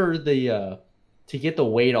the to get the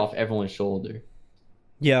weight off everyone's shoulder.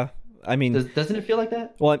 Yeah, I mean, Doesn't it feel like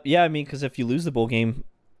that? well, yeah, I mean, because if you lose the bowl game,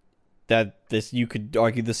 you could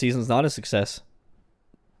argue the season's not a success.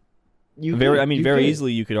 Very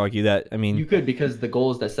easily you could argue that. I mean, you could, because the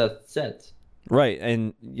goals that Seth sets. Right,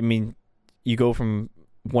 and I mean, you go from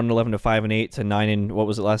 1-11 to 5-8 to 9 and what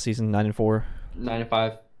was it last season? 9-4.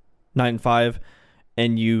 9-5. 9-5,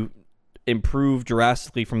 and you improve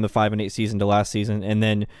drastically from the 5-8 season to last season, and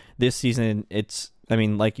then this season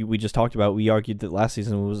we just talked about, we argued that last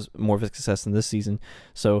season was more of a success than this season.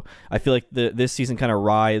 So I feel like this season kind of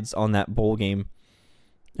rides on that bowl game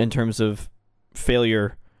in terms of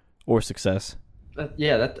failure or success. I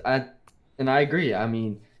agree. I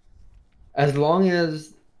mean, as long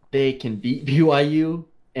as they can beat BYU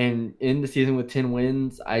and end the season with 10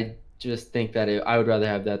 wins, I just think that I would rather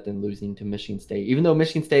have that than losing to Michigan State. Even though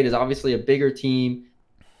Michigan State is obviously a bigger team,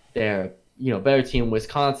 they're better team,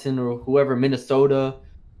 Wisconsin or whoever, Minnesota,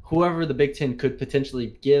 whoever the Big Ten could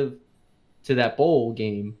potentially give to that bowl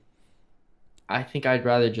game. I think I'd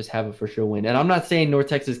rather just have a for sure win. And I'm not saying North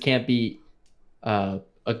Texas can't beat a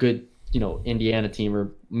good Indiana team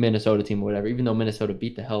or Minnesota team or whatever, even though Minnesota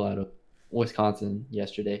beat the hell out of Wisconsin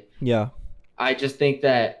yesterday. Yeah. I just think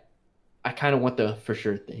that I kind of want the for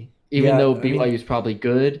sure thing. Even though BYU is probably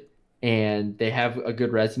good and they have a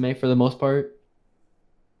good resume for the most part,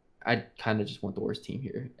 I kind of just want the worst team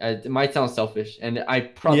here. It might sound selfish, and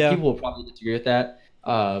people will probably disagree with that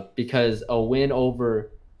because a win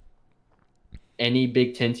over any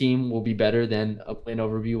Big Ten team will be better than a win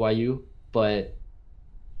over BYU. But,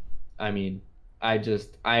 I mean, I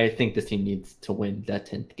think this team needs to win that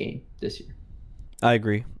 10th game this year. I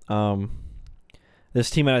agree. This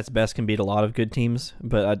team at its best can beat a lot of good teams,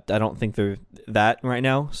 but I don't think they're that right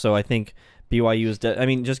now. So I think BYU is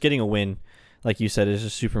just getting a win, like you said, is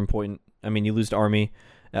just super important. I mean, you lose to Army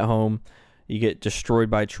at home, you get destroyed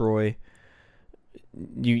by Troy.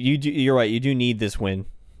 You're right. You do need this win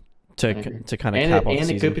to kind of cap off the season.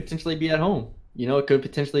 And it could potentially be at home. It could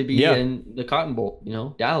potentially be in the Cotton Bowl.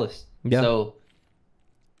 Dallas. Yeah. So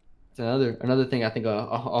it's another thing. I think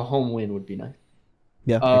a home win would be nice.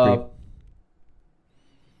 Yeah. I agree.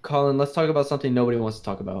 Colin, let's talk about something nobody wants to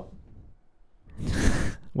talk about.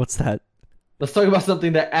 What's that? Let's talk about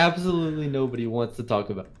something that absolutely nobody wants to talk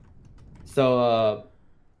about. So,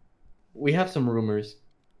 we have some rumors.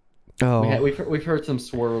 Oh, we've heard some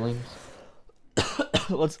swirlings.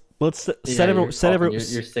 let's set everyone.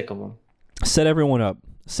 You're sick of them. Set everyone up.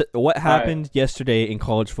 What happened yesterday in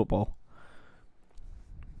college football?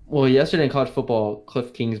 Well, yesterday in college football,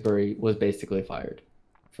 Cliff Kingsbury was basically fired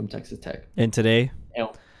from Texas Tech. And today? And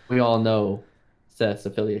we all know Seth's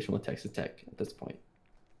affiliation with Texas Tech at this point.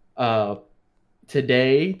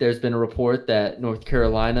 Today, there's been a report that North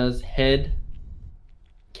Carolina's head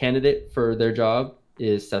candidate for their job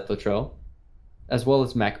is Seth Littrell, as well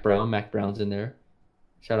as Mac Brown. Mac Brown's in there.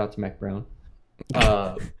 Shout out to Mac Brown.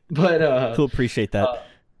 He'll appreciate that.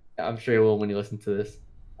 I'm sure he will when he listens to this.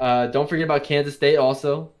 Don't forget about Kansas State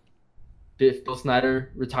also. If Bill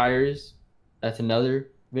Snyder retires, that's another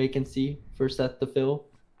vacancy for Seth to fill.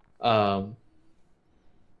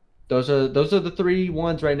 Those are the three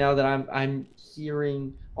ones right now that I'm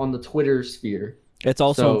hearing on the Twitter sphere. It's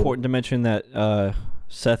also important to mention that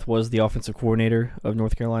Seth was the offensive coordinator of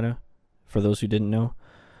North Carolina, for those who didn't know.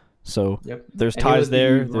 So there's ties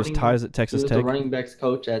there. There's ties at Texas Tech. He was the running backs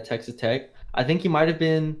coach at Texas Tech. I think he might have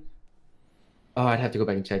been. Oh, I'd have to go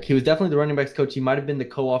back and check. He was definitely the running backs coach. He might have been the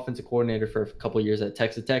co-offensive coordinator for a couple of years at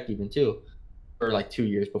Texas Tech, even too, or like 2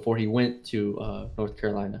 years before he went to North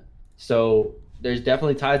Carolina. So there's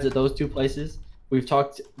definitely ties at those two places. We've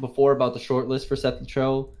talked before about the short list for Seth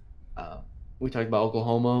Littrell. We talked about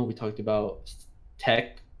Oklahoma. We talked about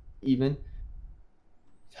Tech, even.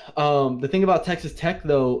 The thing about Texas Tech,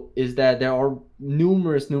 though, is that there are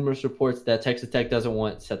numerous reports that Texas Tech doesn't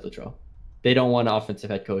want Seth Littrell. They don't want an offensive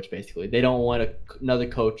head coach, basically. They don't want another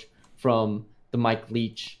coach from the Mike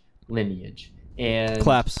Leach lineage. And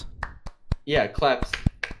claps. Yeah, claps.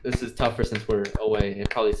 This is tougher since we're away. It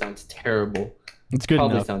probably sounds terrible. It's good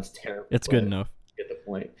enough. Sounds terrible. It's good enough. Get the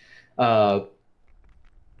point.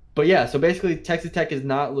 But yeah, so basically Texas Tech is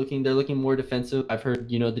not looking. They're looking more defensive. I've heard,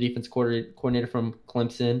 the defense coordinator from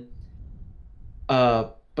Clemson.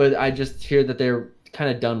 But I just hear that they're kind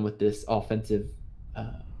of done with this offensive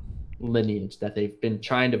lineage that they've been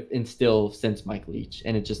trying to instill since Mike Leach,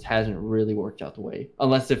 and it just hasn't really worked out the way.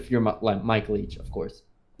 Unless if you're like Mike Leach, of course.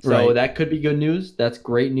 So That could be good news. That's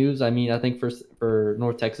great news. I mean, I think for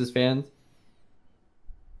North Texas fans,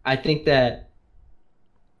 I think that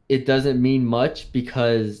it doesn't mean much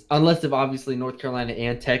because unless if obviously North Carolina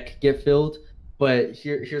and Tech get filled. But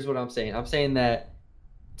here's what I'm saying. I'm saying that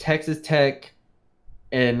Texas Tech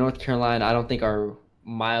and North Carolina, I don't think are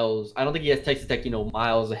miles. I don't think he has Texas Tech,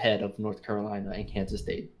 miles ahead of North Carolina and Kansas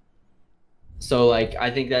State. So like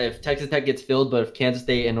I think that if Texas Tech gets filled, but if Kansas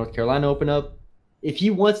State and North Carolina open up, if he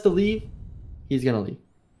wants to leave, he's gonna leave.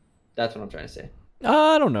 That's what I'm trying to say.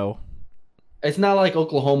 I don't know. It's not like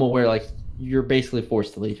Oklahoma where like you're basically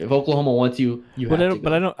forced to leave. If Oklahoma wants you, you have to go.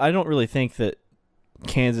 But I don't really think that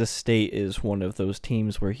Kansas State is one of those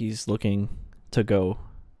teams where he's looking to go.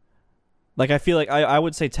 Like I feel like I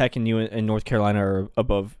would say Tech and North Carolina are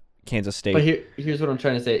above Kansas State. But here's what I'm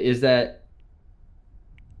trying to say is that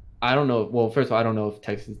I don't know. Well, first of all, I don't know if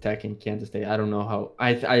Texas Tech and Kansas State. I don't know how.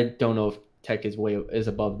 I don't know if Tech is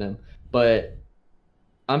above them. But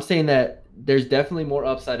I'm saying that there's definitely more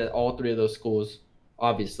upside at all three of those schools,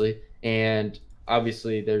 obviously, and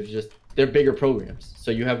obviously they're bigger programs.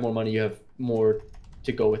 So you have more money, you have more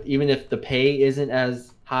to go with. Even if the pay isn't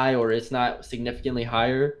as high or it's not significantly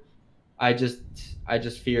higher, I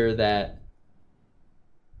just fear that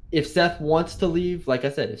if Seth wants to leave, like I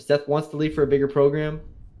said, if Seth wants to leave for a bigger program,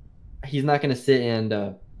 he's not going to sit and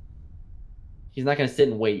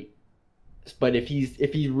wait. But if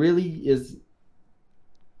he really is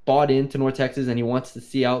bought into North Texas and he wants to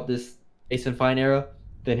see out this Mason Fine era,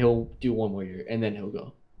 then he'll do one more year and then he'll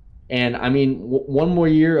go. And I mean, one more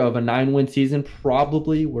year of a 9-win season,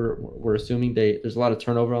 probably. We're assuming there's a lot of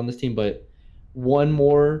turnover on this team, but one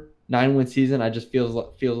more 9-win season, I just feels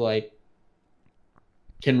like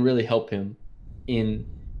can really help him in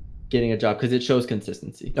getting a job because it shows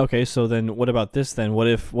consistency. Okay, so then what about this then? What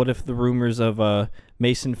if the rumors of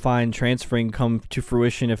Mason Fine transferring come to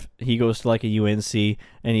fruition if he goes to like a UNC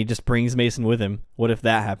and he just brings Mason with him? What if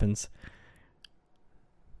that happens?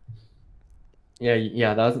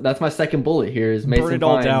 Yeah, that's my second bullet here is Mason Burn it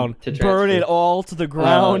all Fine down. to transfer. Burn it all to the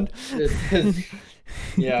ground.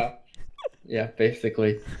 Yeah,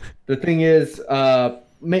 basically. The thing is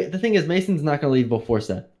Mason's not going to leave before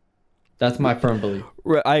Seth. That's my firm belief.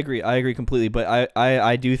 Right, I agree completely. But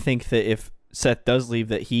I do think that if Seth does leave,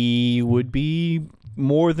 that he would be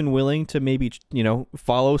more than willing to maybe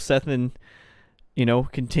follow Seth and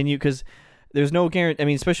continue because there's no guarantee. I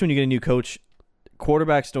mean, especially when you get a new coach,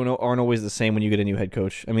 quarterbacks aren't always the same when you get a new head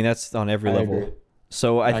coach. I mean, that's on every level. Agree.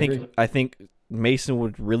 So I think Mason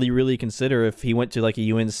would really, really consider if he went to like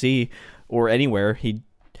a UNC or anywhere.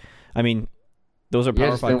 Those are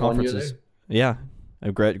Power 5 conferences. Yeah,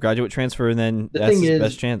 a graduate transfer, and then that's his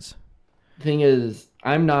best chance. The thing is,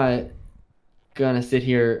 I'm not gonna sit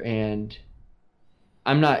here and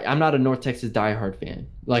I'm not a North Texas diehard fan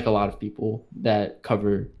like a lot of people that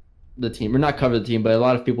cover the team, or not cover the team, but a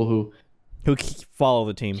lot of people who follow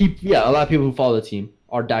the team. A lot of people who follow the team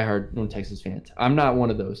are diehard North Texas fans. I'm not one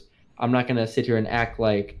of those. I'm not gonna sit here and act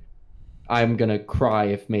like I'm gonna cry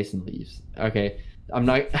if Mason leaves. Okay, I'm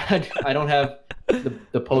not. I don't have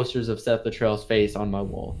the posters of Seth Luttrell's face on my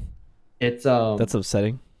wall. It's That's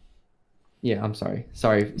upsetting. Yeah, I'm sorry.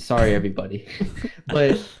 Sorry, everybody.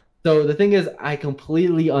 But so the thing is, I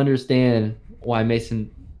completely understand why Mason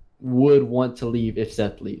would want to leave if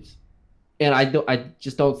Seth leaves, and I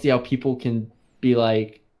just don't see how people can be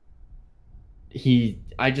like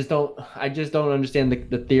I just don't understand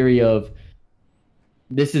the theory of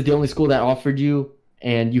this is the only school that offered you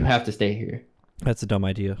and you have to stay here. That's a dumb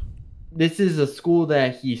idea. This is a school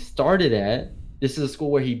that he started at. This is a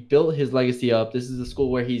school where he built his legacy up. This is a school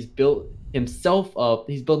where he's built himself up.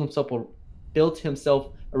 He's built himself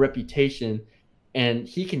a reputation, and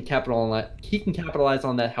he can capitalize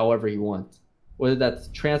on that however he wants. Whether that's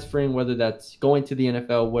transferring, whether that's going to the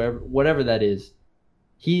NFL, whatever that is,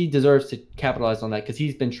 he deserves to capitalize on that because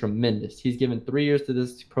he's been tremendous. He's given 3 years to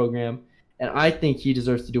this program, and I think he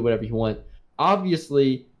deserves to do whatever he wants.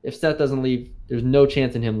 Obviously, if Seth doesn't leave, there's no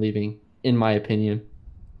chance in him leaving, in my opinion.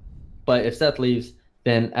 But if Seth leaves,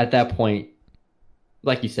 then at that point,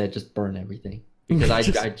 like you said, just burn everything. Because I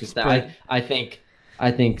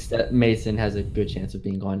think Seth Mason has a good chance of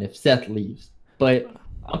being gone if Seth leaves. But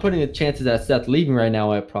I'm putting the chances at Seth leaving right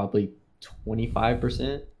now at probably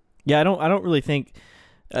 25%. Yeah, I don't really think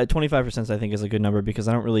 25% I think is a good number because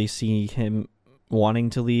I don't really see him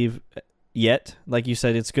wanting to leave yet. Like you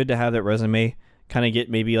said, it's good to have that resume, kind of get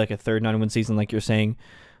maybe like a third 9-win season like you're saying.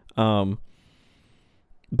 But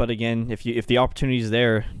again, if the opportunity is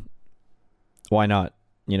there, why not,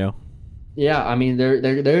 Yeah, I mean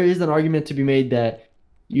there is an argument to be made that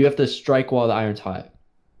you have to strike while the iron's hot.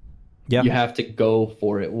 Yeah. You have to go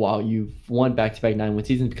for it while you've won back-to-back 9-win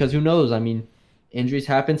seasons because who knows? I mean, injuries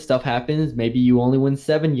happen, stuff happens. Maybe you only win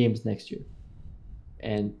 7 games next year.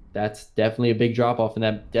 And that's definitely a big drop-off. And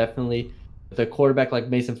that definitely, with a quarterback like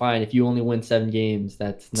Mason Fine, if you only win 7 games,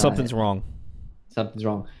 that's not... Something's wrong. Something's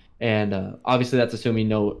wrong. and obviously that's assuming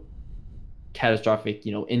no catastrophic,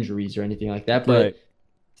 injuries or anything like that. But Right.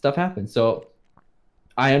 stuff happens. So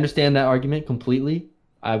I understand that argument completely.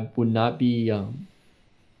 I would not be.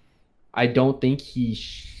 I don't think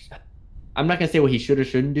I'm not gonna say what he should or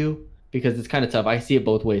shouldn't do because it's kind of tough. I see it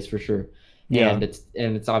both ways for sure. Yeah. And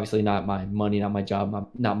it's obviously not my money, not my job,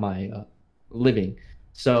 not my living.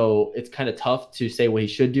 So it's kind of tough to say what he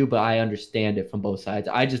should do, but I understand it from both sides.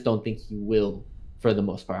 I just don't think he will for the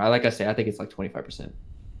most part. Like I say, I think it's like 25%.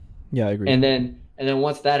 Yeah, I agree. And then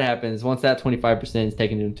once that happens, once that 25% is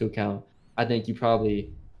taken into account, I think you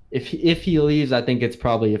probably, if he leaves, I think it's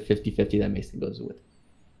probably a 50-50 that Mason goes with.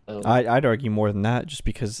 So, I'd argue more than that, just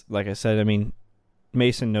because, like I said, I mean,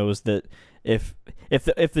 Mason knows that if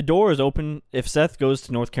the door is open, if Seth goes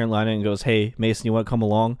to North Carolina and goes, "Hey, Mason, you want to come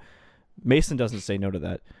along?" Mason doesn't say no to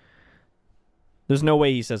that. There's no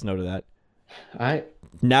way he says no to that.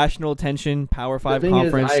 National attention, Power 5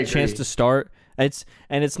 conference, chance to start. It's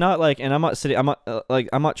not like, and I'm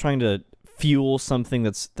not trying to fuel something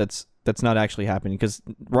that's not actually happening, because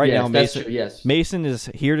now Mason is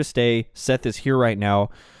here to stay. Seth is here right now.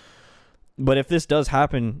 But if this does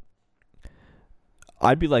happen,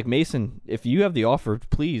 I'd be like, Mason, if you have the offer,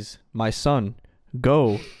 please, my son,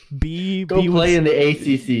 go play in the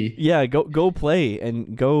ACC. Yeah, go play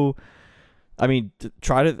and go. I mean,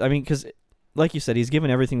 because like you said, he's given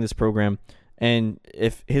everything this program, and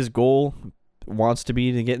if his goal wants to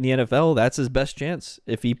be to get in the NFL, that's his best chance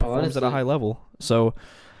if he performs at a high level. So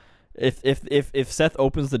if Seth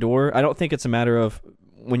opens the door, I don't think it's a matter of,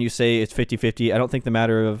 when you say it's 50-50, I don't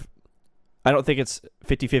think it's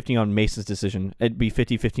 50-50 on Mason's decision. It'd be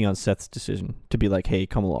 50-50 on Seth's decision to be like, "Hey,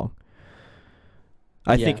 come along."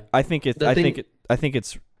 I think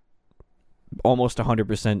it's almost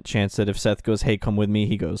 100% chance that if Seth goes, "Hey, come with me,"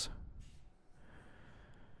 he goes.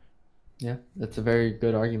 Yeah, that's a very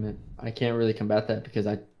good argument. I can't really combat that because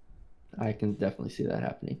I can definitely see that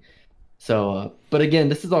happening. So, but again,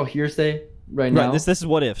 this is all hearsay right now. This is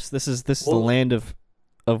what ifs. This is the land of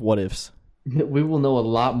what ifs. We will know a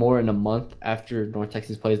lot more in a month after North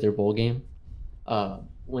Texas plays their bowl game.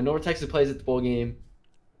 When North Texas plays its bowl game,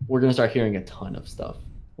 we're gonna start hearing a ton of stuff.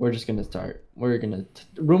 Rumors are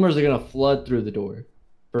gonna flood through the door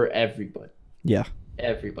for everybody. Yeah,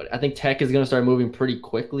 everybody. I think Tech is gonna start moving pretty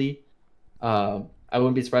quickly. I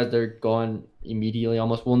wouldn't be surprised they're going immediately.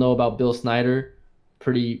 Almost, we'll know about Bill Snyder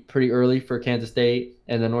pretty early for Kansas State,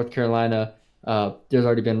 and then North Carolina. There's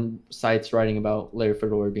already been sites writing about Larry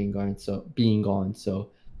Fedora being gone. So,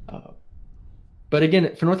 but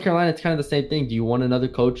again, for North Carolina, it's kind of the same thing. Do you want another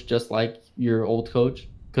coach just like your old coach?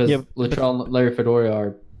 Because Littrell and Larry Fedora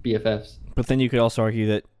are BFFs. But then you could also argue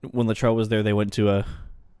that when Littrell was there, they were in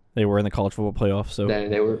the college football playoff. So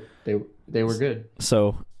they were good.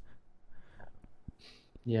 So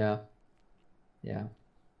yeah.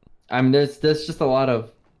 I mean, there's just a lot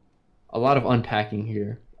of unpacking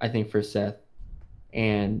here, I think, for Seth,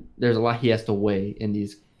 and there's a lot he has to weigh in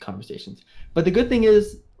these conversations. But the good thing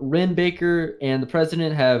is, Wren Baker and the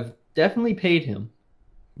president have definitely paid him.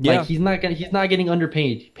 Yeah, like he's not getting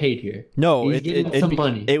underpaid here. No, he's getting some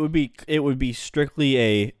money. It would be strictly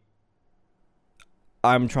a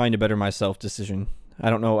I'm trying to better myself decision. I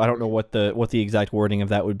don't know what the exact wording of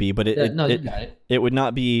that would be, but it would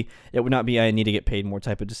not be I need to get paid more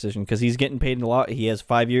type of decision, because he's getting paid a lot. He has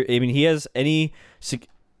 5 years. I mean, he has any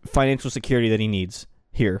financial security that he needs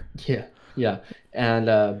here. Yeah,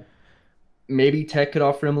 and maybe Tech could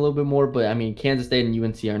offer him a little bit more, but I mean, Kansas State and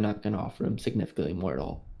UNC are not going to offer him significantly more at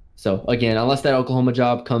all. So again, unless that Oklahoma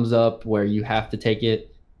job comes up where you have to take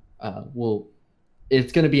it,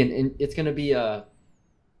 it's going to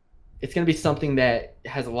be something that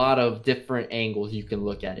has a lot of different angles you can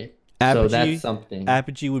look at it. So that's something.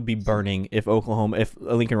 Apogee would be burning if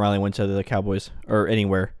Lincoln Riley went to the Cowboys or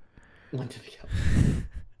anywhere. Went to the Cowboys.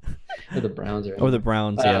 Or the Browns. Or the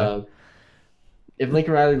Browns, yeah. If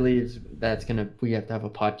Lincoln Riley leaves, we have to have a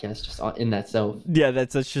podcast just in that self. Yeah,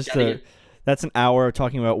 that's that's an hour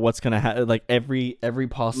talking about what's gonna happen, like every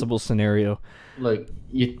possible scenario. Look,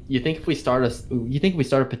 you think if we start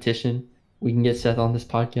a petition, we can get Seth on this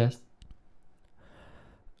podcast?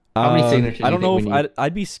 How many signatures? I don't know if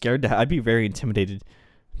I'd be scared I'd be very intimidated.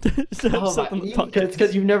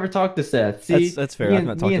 Because you've never talked to Seth. See, that's fair. I've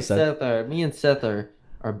not talked to Seth. Me and Seth are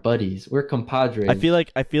buddies. We're compadres. I feel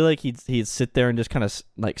like he'd sit there and just kind of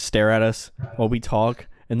like stare at us while we talk,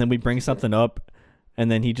 and then we bring something up, and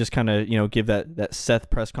then he just kind of give that Seth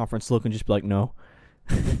press conference look and just be like, no.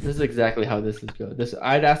 This is exactly how this is going.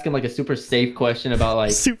 I'd ask him like a super safe question about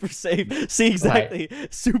like super safe. See, exactly,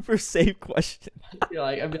 super safe question.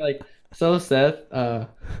 I'd be like, so Seth,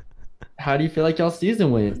 how do you feel like y'all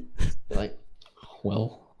season went? They're like,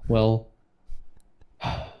 well,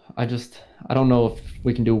 I don't know if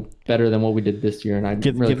we can do better than what we did this year, and I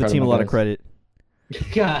Give really the team a lot of credit. You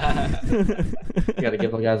gotta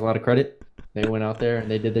give the guys a lot of credit. They went out there and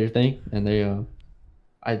they did their thing, and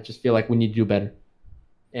I just feel like we need to do better.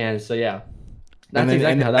 And so yeah, that's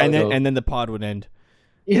exactly how that would go. And then the pod would end.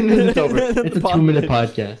 And then it's over. It's a 2-minute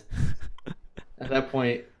podcast. At that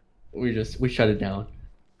point, we shut it down.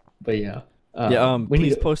 But yeah.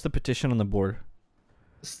 Please post a petition on the board.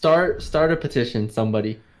 Start a petition,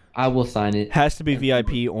 somebody. I will sign it. Has to be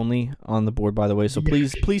VIP only on the board, by the way. So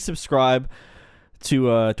please subscribe to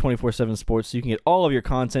 24/7 Sports so you can get all of your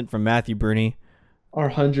content from Matthew Bruni. Our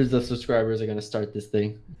hundreds of subscribers are gonna start this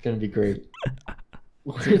thing. It's gonna be great.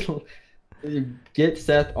 Get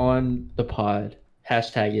Seth on the pod.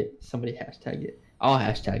 Hashtag it. Somebody hashtag it. I'll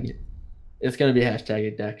hashtag it. It's gonna be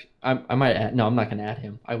hashtagged. I might add. No, I'm not gonna add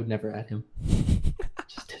him. I would never add him.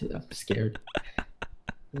 I'm scared.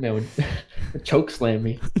 Man would choke slam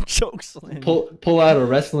me. Choke slam. Pull out a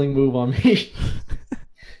wrestling move on me.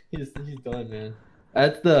 he's done, man.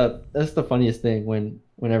 That's the funniest thing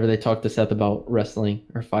whenever they talk to Seth about wrestling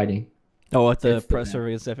or fighting. Oh, at the presser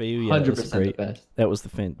against FAU, yeah, 100% that was great. the best. That was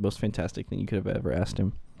the most fantastic thing you could have ever asked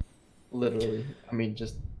him. Literally, I mean,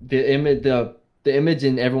 just the image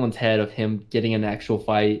in everyone's head of him getting an actual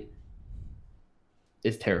fight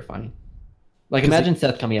is terrifying. Like, imagine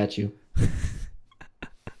Seth coming at you.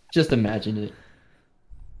 Just imagine it.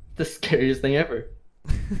 The scariest thing ever.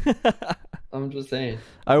 I'm just saying.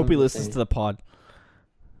 I hope he listens to the pod.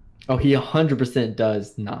 Oh, he 100%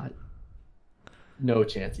 does not. No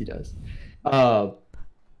chance he does. But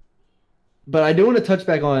I do want to touch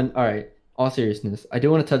back on, all right, all seriousness, I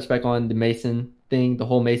do want to touch back on the Mason thing, the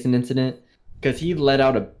whole Mason incident, because he let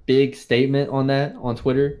out a big statement on that on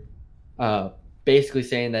Twitter, basically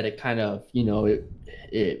saying that it kind of,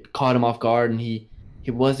 it caught him off guard and he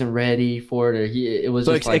wasn't ready for it, or it was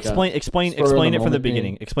so just explain it from the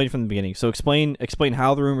beginning. Explain from the beginning. So explain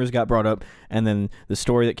how the rumors got brought up, and then the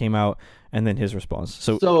story that came out, and then his response.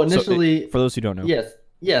 So initially, for those who don't know,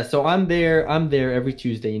 yes. So I'm there every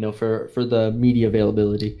Tuesday, for the media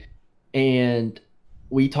availability, and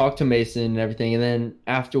we talk to Mason and everything, and then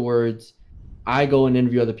afterwards, I go and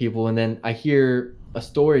interview other people, and then I hear a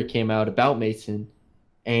story came out about Mason,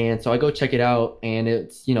 and so I go check it out, and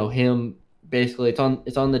it's him. Basically, it's on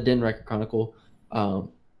the Denton Record Chronicle.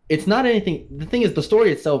 It's not anything. The thing is, the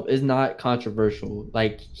story itself is not controversial.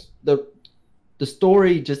 Like the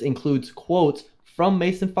story just includes quotes from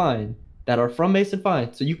Mason Fine that are from Mason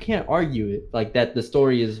Fine, so you can't argue it like that. The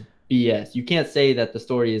story is BS. You can't say that the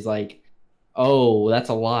story is like, oh, that's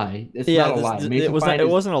a lie. It's not a lie. It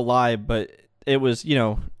wasn't a lie, but it was.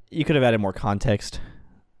 You could have added more context.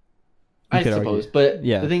 I suppose, but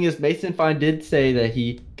the thing is, Mason Fine did say that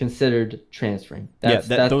he considered transferring.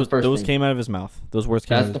 Those came out of his mouth. Those words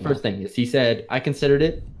came out of his mouth. That's the first thing. Is he said, I considered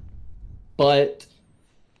it, but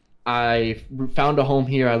I found a home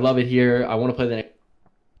here. I love it here. I want to play the next.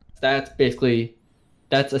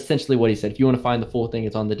 That's essentially what he said. If you want to find the full thing,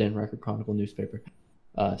 it's on the Denton Record Chronicle newspaper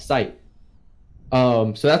site.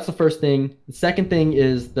 So that's the first thing. The second thing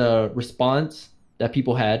is the response that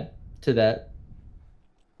people had to that,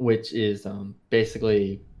 which is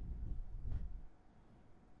basically,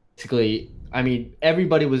 I mean,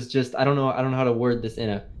 everybody was just, I don't know how to word this in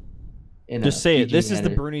a just say it. This is the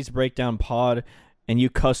Bruni's Breakdown pod, and you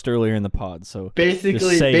cussed earlier in the pod, so basically he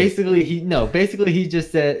just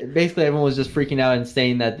said, basically everyone was just freaking out and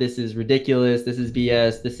saying that this is ridiculous, this is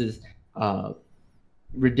BS, this is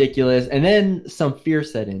ridiculous, and then some fear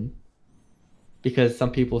set in because some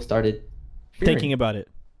people started thinking about it.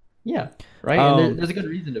 Yeah, right. And there's a good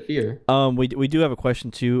reason to fear. We do have a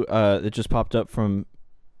question too that just popped up from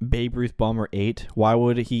Babe Ruth Bomber 8. Why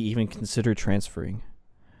would he even consider transferring?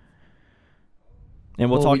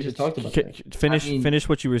 And we'll talk. We just talked about that. Finish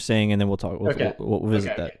what you were saying, and then we'll talk. We'll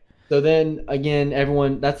visit that. Okay. So then again,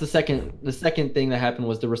 everyone. That's the second thing that happened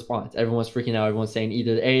was the response. Everyone's freaking out. Everyone's saying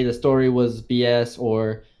either the story was BS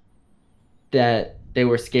or that they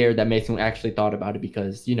were scared that Mason actually thought about it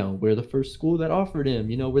because, we're the first school that offered him.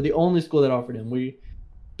 We're the only school that offered him. We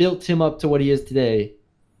built him up to what he is today.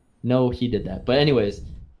 No, he did that. But anyways,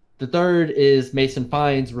 the third is Mason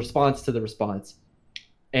Fine's response to the response.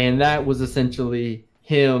 And that was essentially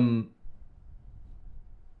him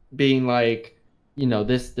being like,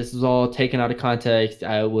 this is all taken out of context.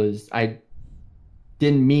 I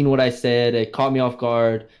didn't mean what I said. It caught me off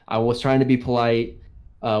guard. I was trying to be polite.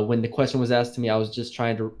 When the question was asked to me, I was just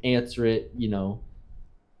trying to answer it,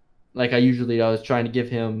 like I was trying to give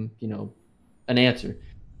him, an answer.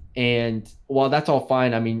 And while that's all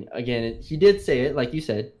fine, I mean, again, he did say it, like you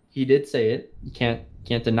said, he did say it. You can't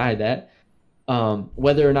deny that.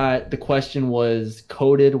 Whether or not the question was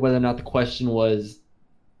coded, whether or not the question was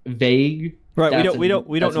vague, right? We don't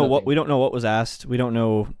know what was asked. We don't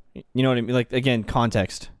know, you know what I mean? Like, again,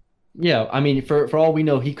 context. Yeah, I mean, for all we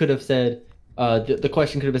know, he could have said, the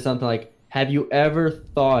question could have been something like, "Have you ever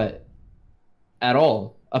thought at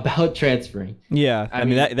all about transferring?" Yeah, I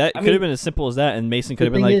mean that could have been as simple as that, and Mason could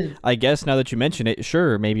have been like, "I guess now that you mention it,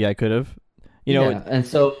 sure, maybe I could have." You know, yeah, and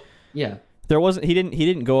so yeah, there wasn't. He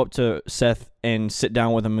didn't go up to Seth and sit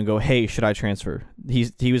down with him and go, "Hey, should I transfer?"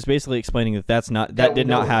 He was basically explaining that did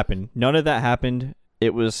not happen. None of that happened.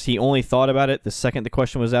 It was he only thought about it the second the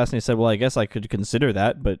question was asked, and he said, "Well, I guess I could consider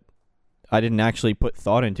that, but I didn't actually put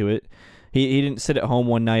thought into it." He didn't sit at home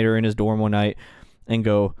one night or in his dorm one night and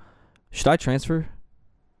go, "Should I transfer?"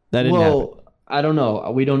 That didn't happen. I don't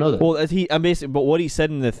know. We don't know that. Well, but what he said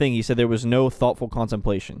in the thing, he said there was no thoughtful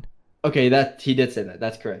contemplation. Okay, that he did say that.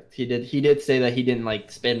 That's correct. He did say that he didn't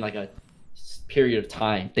like spend like a period of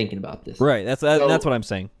time thinking about this. Right. That's what I'm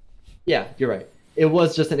saying. Yeah, you're right. It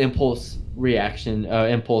was just an impulse reaction,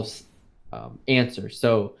 answer.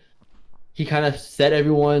 So he kind of set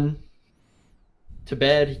everyone to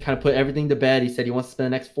bed. He kind of put everything to bed. He said he wants to spend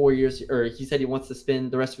the next 4 years, or he said he wants to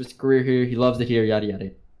spend the rest of his career here. He loves it here. Yada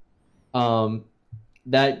yada.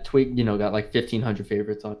 That tweet, got like 1,500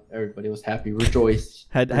 favorites on. Everybody was happy, rejoiced.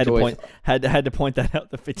 had to point that out.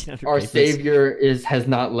 The 1,500. Our favorites. Savior has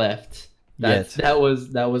not left. That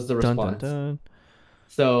was the response. Dun, dun, dun.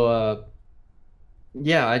 So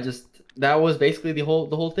that was basically the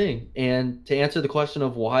whole thing. And to answer the question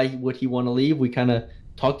of why would he want to leave, we kind of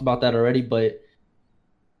talked about that already. But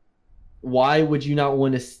why would you not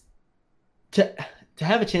want to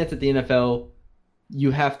have a chance at the NFL?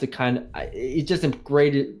 You have to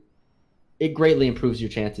it greatly improves your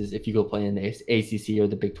chances if you go play in the ACC or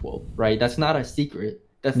the Big 12, right? That's not a secret.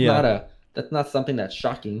 That's not something that's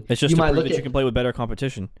shocking. It's just to prove that you can play with better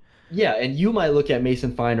competition. Yeah, and you might look at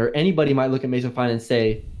Mason Fine, or anybody might look at Mason Fine and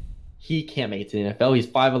say, he can't make it to the NFL. He's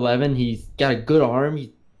 5'11". He's got a good arm.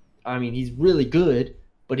 He's really good,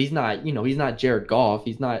 but he's not, he's not Jared Goff.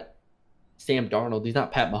 He's not Sam Darnold. He's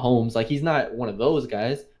not Pat Mahomes. Like, he's not one of those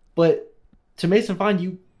guys. But to Mason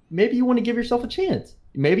Fine, maybe you want to give yourself a chance.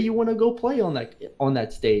 Maybe you want to go play on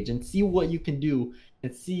that stage and see what you can do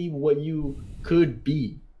and see what you could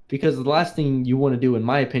be. Because the last thing you want to do, in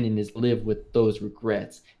my opinion, is live with those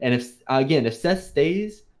regrets. And if Seth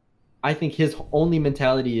stays, I think his only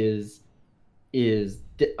mentality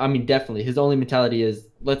definitely his only mentality is,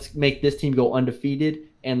 let's make this team go undefeated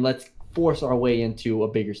and let's force our way into a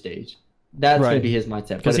bigger stage. That's going to be his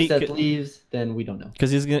mindset. But if Seth leaves, then we don't know.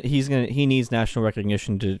 Because he needs national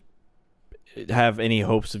recognition to have any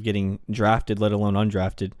hopes of getting drafted, let alone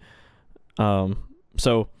undrafted.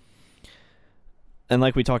 So, and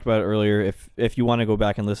like we talked about earlier, if you want to go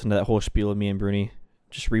back and listen to that whole spiel of me and Bruni,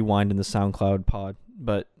 just rewind in the SoundCloud pod.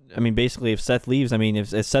 But basically, if Seth leaves,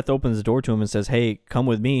 if Seth opens the door to him and says, "Hey, come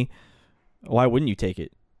with me," why wouldn't you take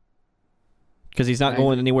it? Because he's not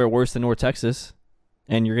going anywhere worse than North Texas.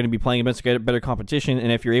 And you're going to be playing against better competition.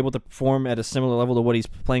 And if you're able to perform at a similar level to what he's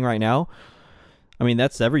playing right now,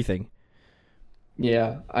 that's everything.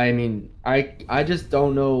 Yeah, I just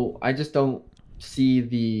don't know. I just don't see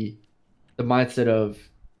the mindset of,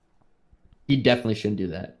 he definitely shouldn't do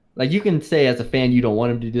that. Like, you can say as a fan you don't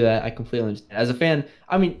want him to do that. I completely understand. As a fan,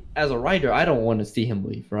 as a writer, I don't want to see him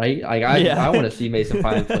leave, right? Like, I want to see Mason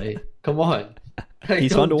Fine play. Come on. Like,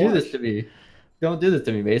 he's fun to watch. Don't do this to me. Don't do this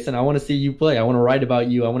to me, Mason. I want to see you play. I want to write about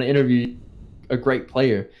you. I want to interview a great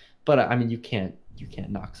player. But you can't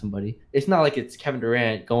knock somebody. It's not like it's Kevin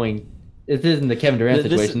Durant going. This isn't the Kevin Durant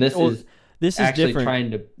situation. This is actually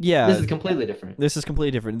different. This is completely different. This is completely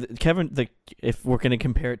different. If we're going to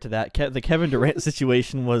compare it to that, the Kevin Durant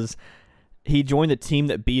situation was, he joined the team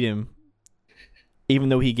that beat him, even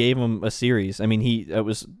though he gave him a series. It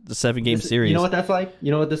was the 7-game series. You know what that's like? You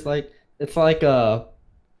know what this is like? It's like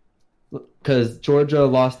because Georgia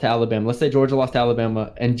lost to Alabama. Let's say Georgia lost to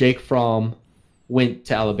Alabama and Jake Fromm went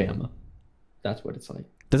to Alabama. That's what it's like.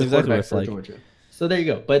 That's exactly what it's like. Georgia. So there you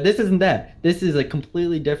go. But this isn't that. This is a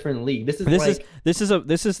completely different league. This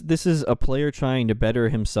is a player trying to better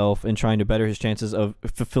himself and trying to better his chances of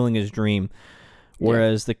fulfilling his dream.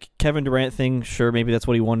 Whereas the Kevin Durant thing, sure, maybe that's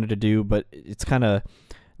what he wanted to do, but it's kind of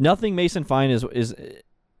nothing. Mason Fine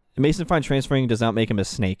Mason Fine transferring does not make him a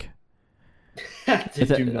snake. That's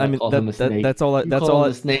all. That's all.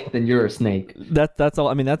 A snake, then you're a snake. That's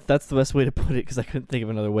all. That's the best way to put it, because I couldn't think of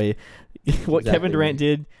another way. What Kevin Durant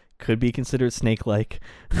did could be considered snake-like.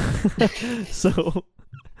 So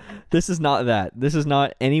This is not that. This is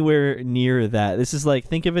not anywhere near that. This is like,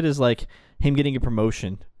 think of it as like him getting a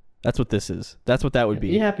promotion. That's what this is. That's what that would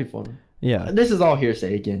be. Be happy for him. Yeah. This is all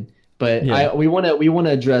hearsay again, but Yeah. we wanted to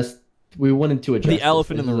address The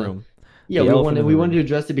elephant in the room. Yeah, The we elephant in the wanted room. to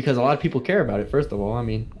address it because a lot of people care about it. First of all, I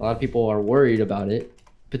mean, a lot of people are worried about it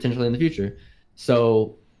potentially in the future,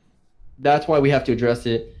 so that's why we have to address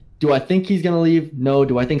it. Do I think he's gonna leave? No.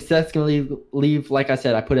 Do I think Seth's gonna leave? Like I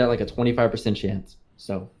said, I put it at like a 25% chance.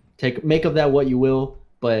 So make of that what you will,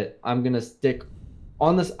 but I'm gonna stick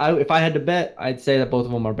on this. If I had to bet, I'd say that both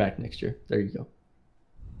of them are back next year. There you go.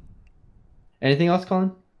 Anything else,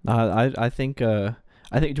 Colin? I think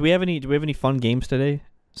do we have any fun games today?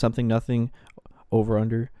 Something, nothing, over,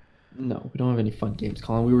 under. No, we don't have any fun games,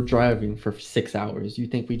 Colin. We were driving for 6 hours. You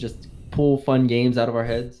think we just pull fun games out of our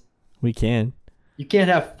heads? We can. You can't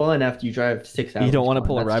have fun after you drive 6 hours. You don't want to Colin.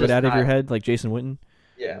 pull a That's rabbit just out of your not- head like Jason Witten?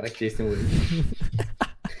 Yeah, like Jason Witten.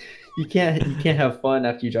 You can't have fun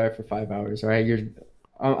after you drive for 5 hours, all right?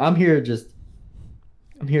 I'm here just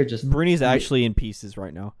Bruni's actually in pieces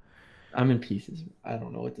right now. I'm in pieces. I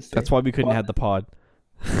don't know what to say. That's why we couldn't have the pod.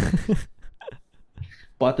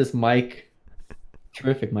 Bought this mic.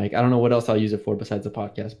 Terrific mic. I don't know what else I'll use it for besides the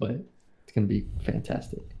podcast, but it's gonna be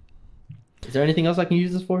fantastic. Is there anything else I can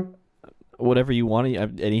use this for? Whatever you want,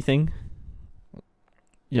 anything. School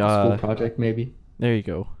Yeah, project maybe. there you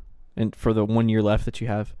go. And for the 1 year left that you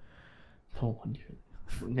have. Oh,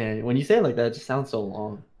 man, when you say it like that, it just sounds so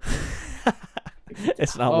long.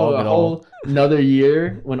 It's not long at all. Whole another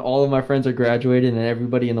year when all of my friends are graduated and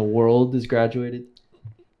everybody in the world is graduated.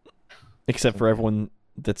 Except for everyone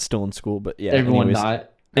that's still in school, but yeah. Everyone anyways,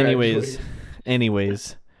 not. anyways, graduated.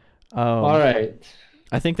 anyways. All right.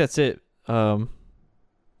 I think that's it. But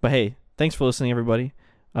hey, thanks for listening, everybody.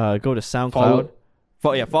 Go to SoundCloud.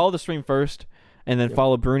 Follow the stream first, and then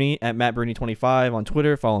follow Bruni at MattBruni25 on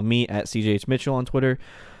Twitter. Follow me at CJH Mitchell on Twitter.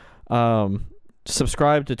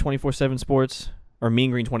 Subscribe to 24/7 Sports or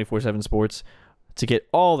Mean Green 24/7 Sports to get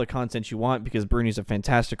all the content you want, because Bruni's a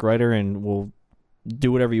fantastic writer and will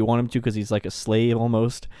do whatever you want him to because he's like a slave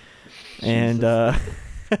almost. And and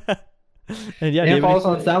yeah, And follow us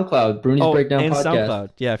on SoundCloud, Bruni's Breakdown and Podcast. SoundCloud.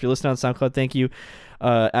 Yeah, if you're listening on SoundCloud, thank you.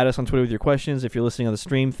 Add us on Twitter with your questions. If you're listening on the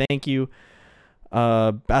stream, thank you.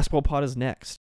 Basketball Pod is next.